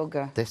saying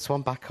sugar. This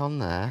one back on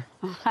there.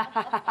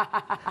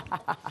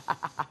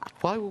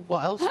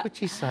 What else would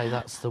you say?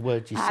 That's the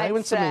word you say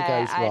when something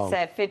goes wrong. I'd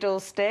say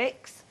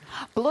fiddlesticks.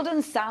 Blood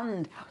and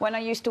sand. When I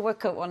used to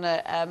work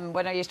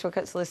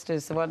at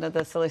solicitors, one of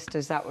the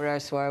solicitors, that were our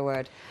swear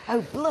word.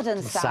 Oh, blood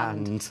and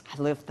sand.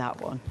 I loved that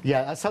one.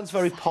 Yeah, that sounds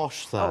very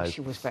posh, though. Oh,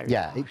 she was very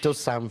posh. It does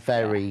sound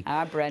very...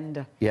 Yeah.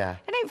 Brenda. Yeah.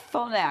 Isn't it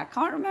funny? I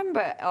can't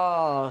remember...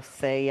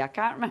 I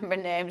can't remember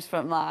names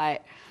from,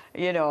 like,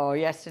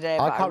 yesterday.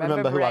 I can't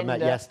remember who Brenda. I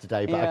met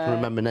yesterday, but I can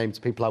remember names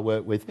of people I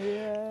worked with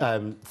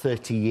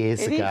 30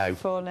 years ago. Isn't it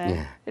funny?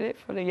 Yeah. Isn't it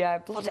funny? Yeah,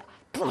 blood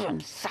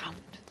and sand.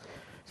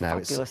 No,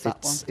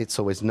 it's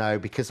always no,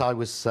 because I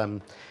was,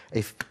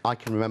 if I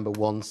can remember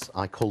once,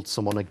 I called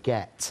someone a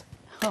get.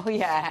 Oh,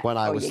 yeah. When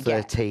I was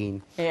 13.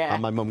 Yeah.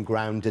 And my mum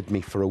grounded me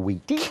for a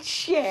week. Did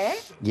she?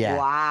 Yeah.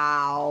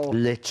 Wow.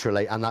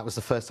 Literally. And that was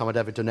the first time I'd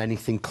ever done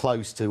anything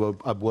close to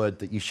a word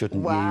that you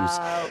shouldn't use.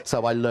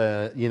 So I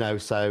learned, I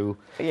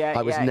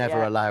was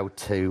never allowed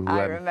to...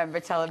 I remember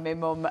telling my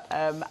mum,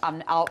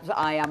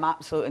 I am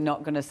absolutely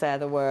not going to say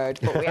the word,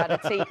 but we had a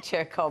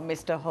teacher called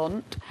Mr.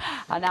 Hunt,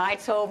 and I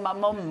told my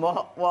mum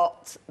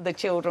what the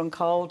children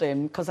called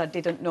him, because I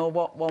didn't know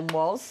what one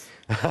was.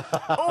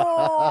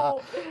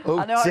 Oh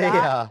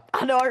dear.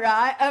 I know,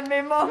 right? And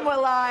my mum were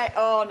like,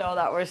 oh no,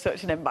 that was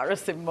such an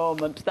embarrassing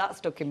moment. That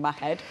stuck in my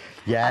head.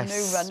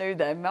 Yes. I knew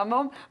them. My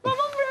mum were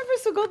ever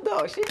so good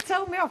though. She didn't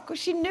tell me off because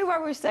she knew I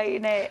was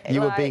saying it.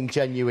 You were being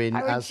genuine,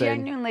 I was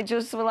genuinely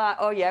just like,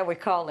 oh yeah, we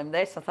call him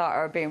this. I thought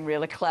I was being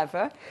really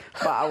clever,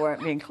 but I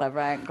weren't being clever.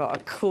 I ain't got a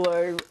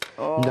clue.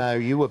 Oh, no,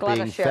 you were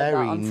being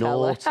very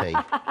naughty.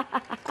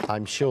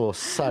 I'm sure.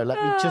 So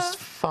let me just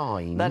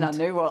find... Then I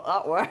knew what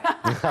that were.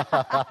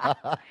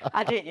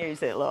 I didn't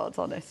use it loads,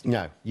 honest.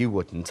 No, you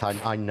wouldn't.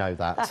 I know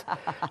that.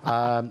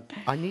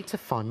 I need to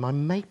find my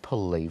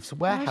maple leaves.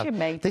 Where's your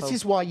maple? This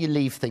is why you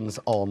leave things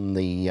on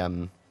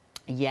the...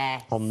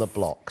 Yes. On the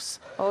blocks.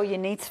 Oh, you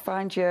need to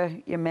find your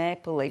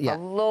maple leaf. Yeah. I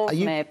love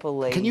maple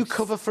leaves. Can you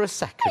cover for a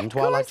second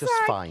while I just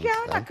find them?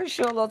 I can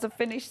show loads of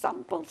finished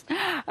samples.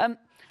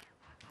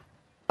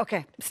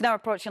 OK, it's now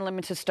approaching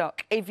limited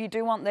stock. If you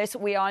do want this,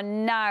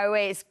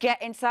 it's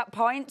getting to that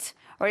point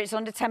where it's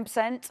under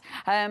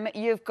 10%.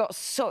 You've got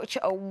such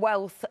a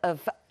wealth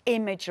of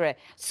imagery.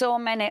 So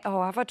many...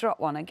 Oh, have I dropped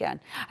one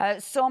again?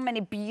 So many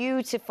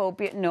beautiful...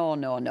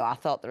 No, I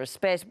thought there was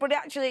space. But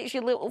actually, it's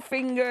your little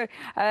finger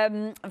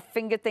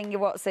thingy.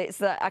 What's it? It's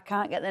that I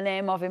can't get the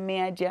name of in my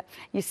head yet.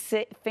 You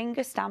sit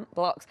finger stamp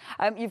blocks.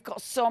 You've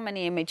got so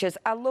many images.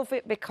 I love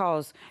it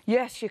because,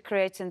 yes, you're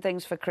creating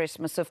things for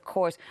Christmas, of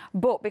course,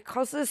 but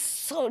because there's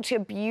such a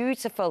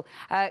beautiful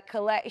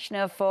collection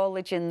of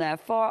foliage in there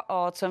for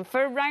autumn,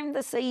 for around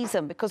the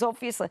season, because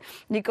obviously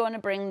you're going to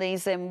bring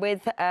these in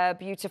with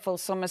beautiful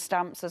summer summer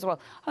stamps as well.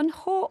 And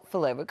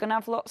hopefully we're going to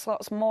have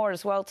lots more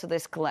as well to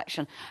this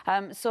collection.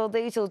 So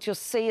these will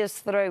just see us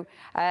through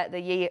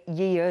the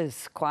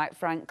years, quite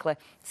frankly.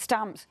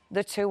 Stamps,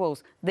 the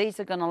tools, these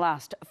are going to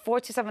last.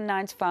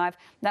 $47.95,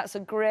 that's a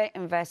great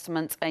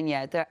investment. And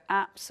yeah, they're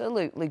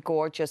absolutely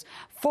gorgeous.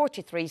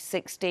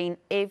 $43.16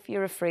 if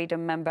you're a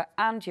Freedom member,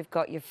 and you've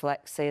got your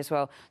flexi as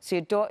well. So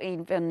you don't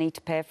even need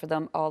to pay for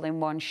them all in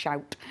one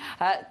shout.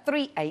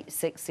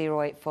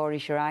 386084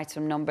 is your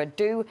item number.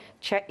 Do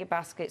check your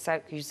baskets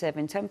out because you're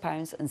saving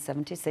 £10 and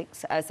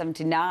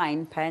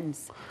 79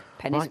 pence.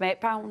 Pennies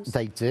make pounds.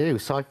 They do.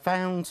 So I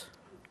found...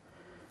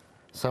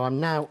 So I'm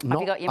now not...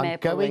 Have you got your I'm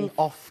maple going leaf?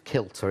 off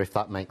kilter, if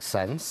that makes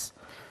sense.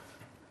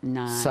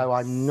 Nice. So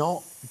I'm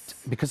not...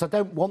 Because I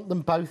don't want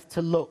them both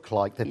to look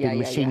like they've been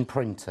machine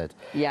printed.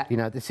 Yeah. You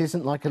know, this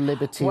isn't like a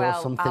Liberty or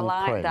something I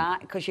like print. that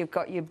because you've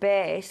got your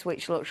base,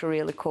 which looks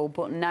really cool,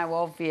 but now,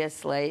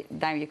 obviously,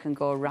 now you can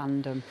go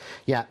random.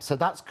 Yeah, so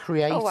that's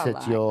created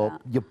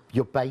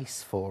your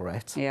base for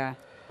it. Yeah.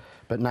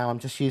 But now I'm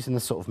just using the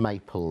sort of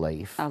maple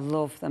leaf. I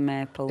love the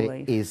maple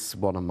leaf. It is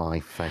one of my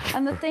favourites.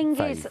 And the thing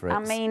is, I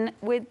mean,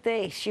 with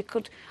this, you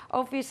could,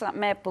 obviously that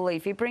maple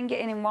leaf, you bring it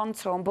in one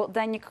tone, but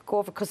then you could go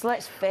over, because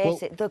let's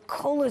face it, the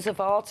colours of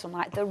autumn,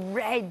 like the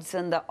reds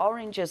and the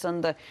oranges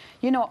and the,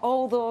 you know,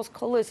 all those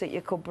colours that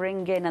you could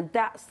bring in, and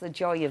that's the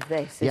joy of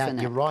this, isn't it?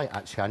 Yeah, you're right,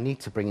 actually. I need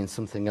to bring in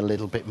something a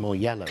little bit more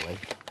yellowy.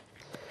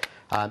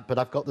 But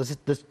I've got,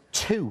 there's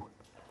 2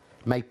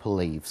 maple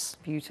leaves.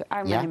 Beautiful.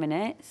 How many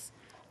minutes?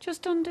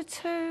 Just under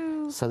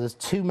 2. So there's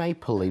 2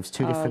 maple leaves,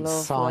 2 different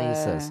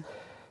sizes.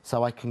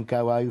 So I can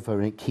go over,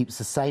 and it keeps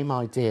the same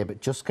idea,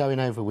 but just going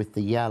over with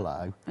the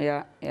yellow.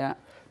 Yeah, yeah.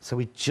 So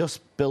we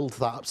just build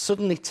that up.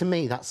 Suddenly, to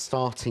me, that's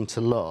starting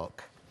to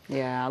look.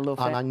 Yeah, I love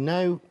it. And I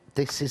know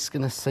this is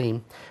going to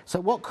seem... So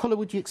what colour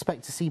would you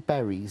expect to see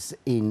berries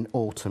in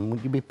autumn?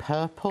 Would you be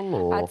purple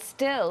or...? I'd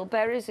still,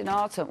 berries in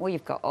autumn, well,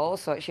 you've got all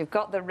sorts. You've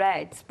got the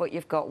reds, but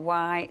you've got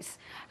whites.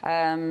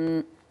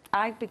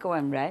 I'd be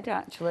going red,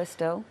 actually,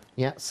 still.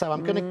 Yeah, so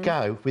I'm going to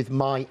go with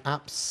my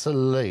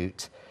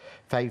absolute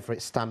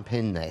favourite stamp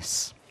in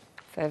this.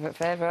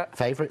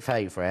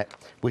 Favourite,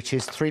 which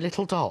is 3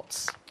 little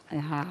dots.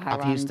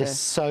 I've used this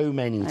so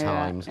many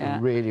times, I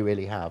really,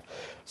 really have.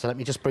 So let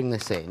me just bring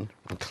this in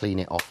and clean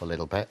it off a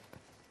little bit.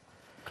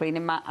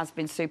 Cleaning mat has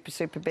been super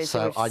busy.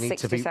 So I need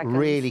to be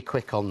really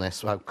quick on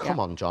this. Well,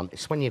 come on, John.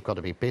 It's when you've got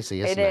to be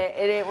busy, isn't it?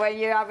 It is, when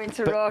you're having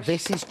to rush.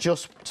 This is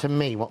just, to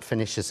me, what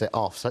finishes it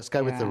off. So let's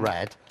go with the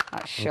red.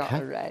 That shot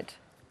of red.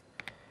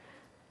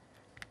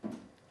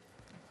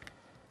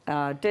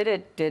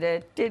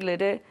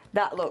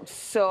 That looks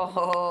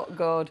so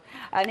good.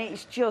 And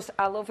it's just,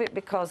 I love it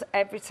because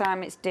every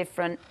time it's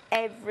different,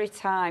 every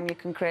time you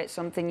can create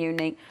something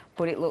unique,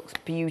 but it looks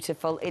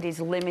beautiful. It is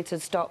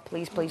limited stock.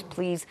 Please, please,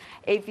 please,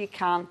 if you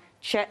can,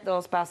 check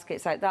those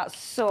baskets out. That's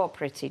so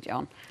pretty,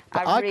 John.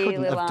 I really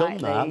couldn't have like done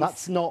that. these.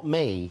 That's not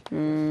me.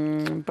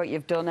 But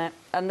you've done it.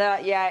 And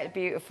that, yeah, it's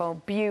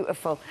beautiful,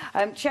 beautiful.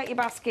 Check your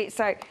baskets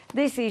out.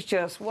 This is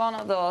just one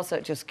of those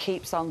that just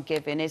keeps on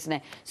giving, isn't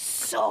it?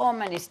 So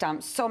many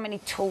stamps, so many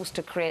tools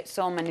to create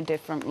so many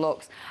different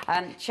looks.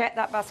 Check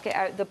that basket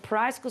out. The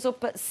price goes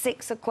up at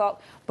 6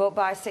 o'clock, but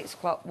by 6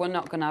 o'clock, we're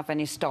not going to have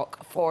any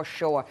stock for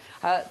sure.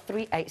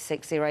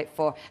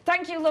 386084.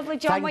 Thank you, lovely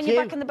John. When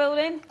you're back in the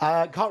building?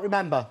 Can't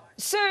remember.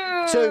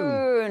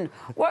 Soon.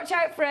 Watch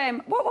out for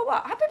him. What?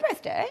 Happy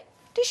birthday?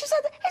 Did she say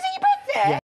that? Is it your birthday? Yeah.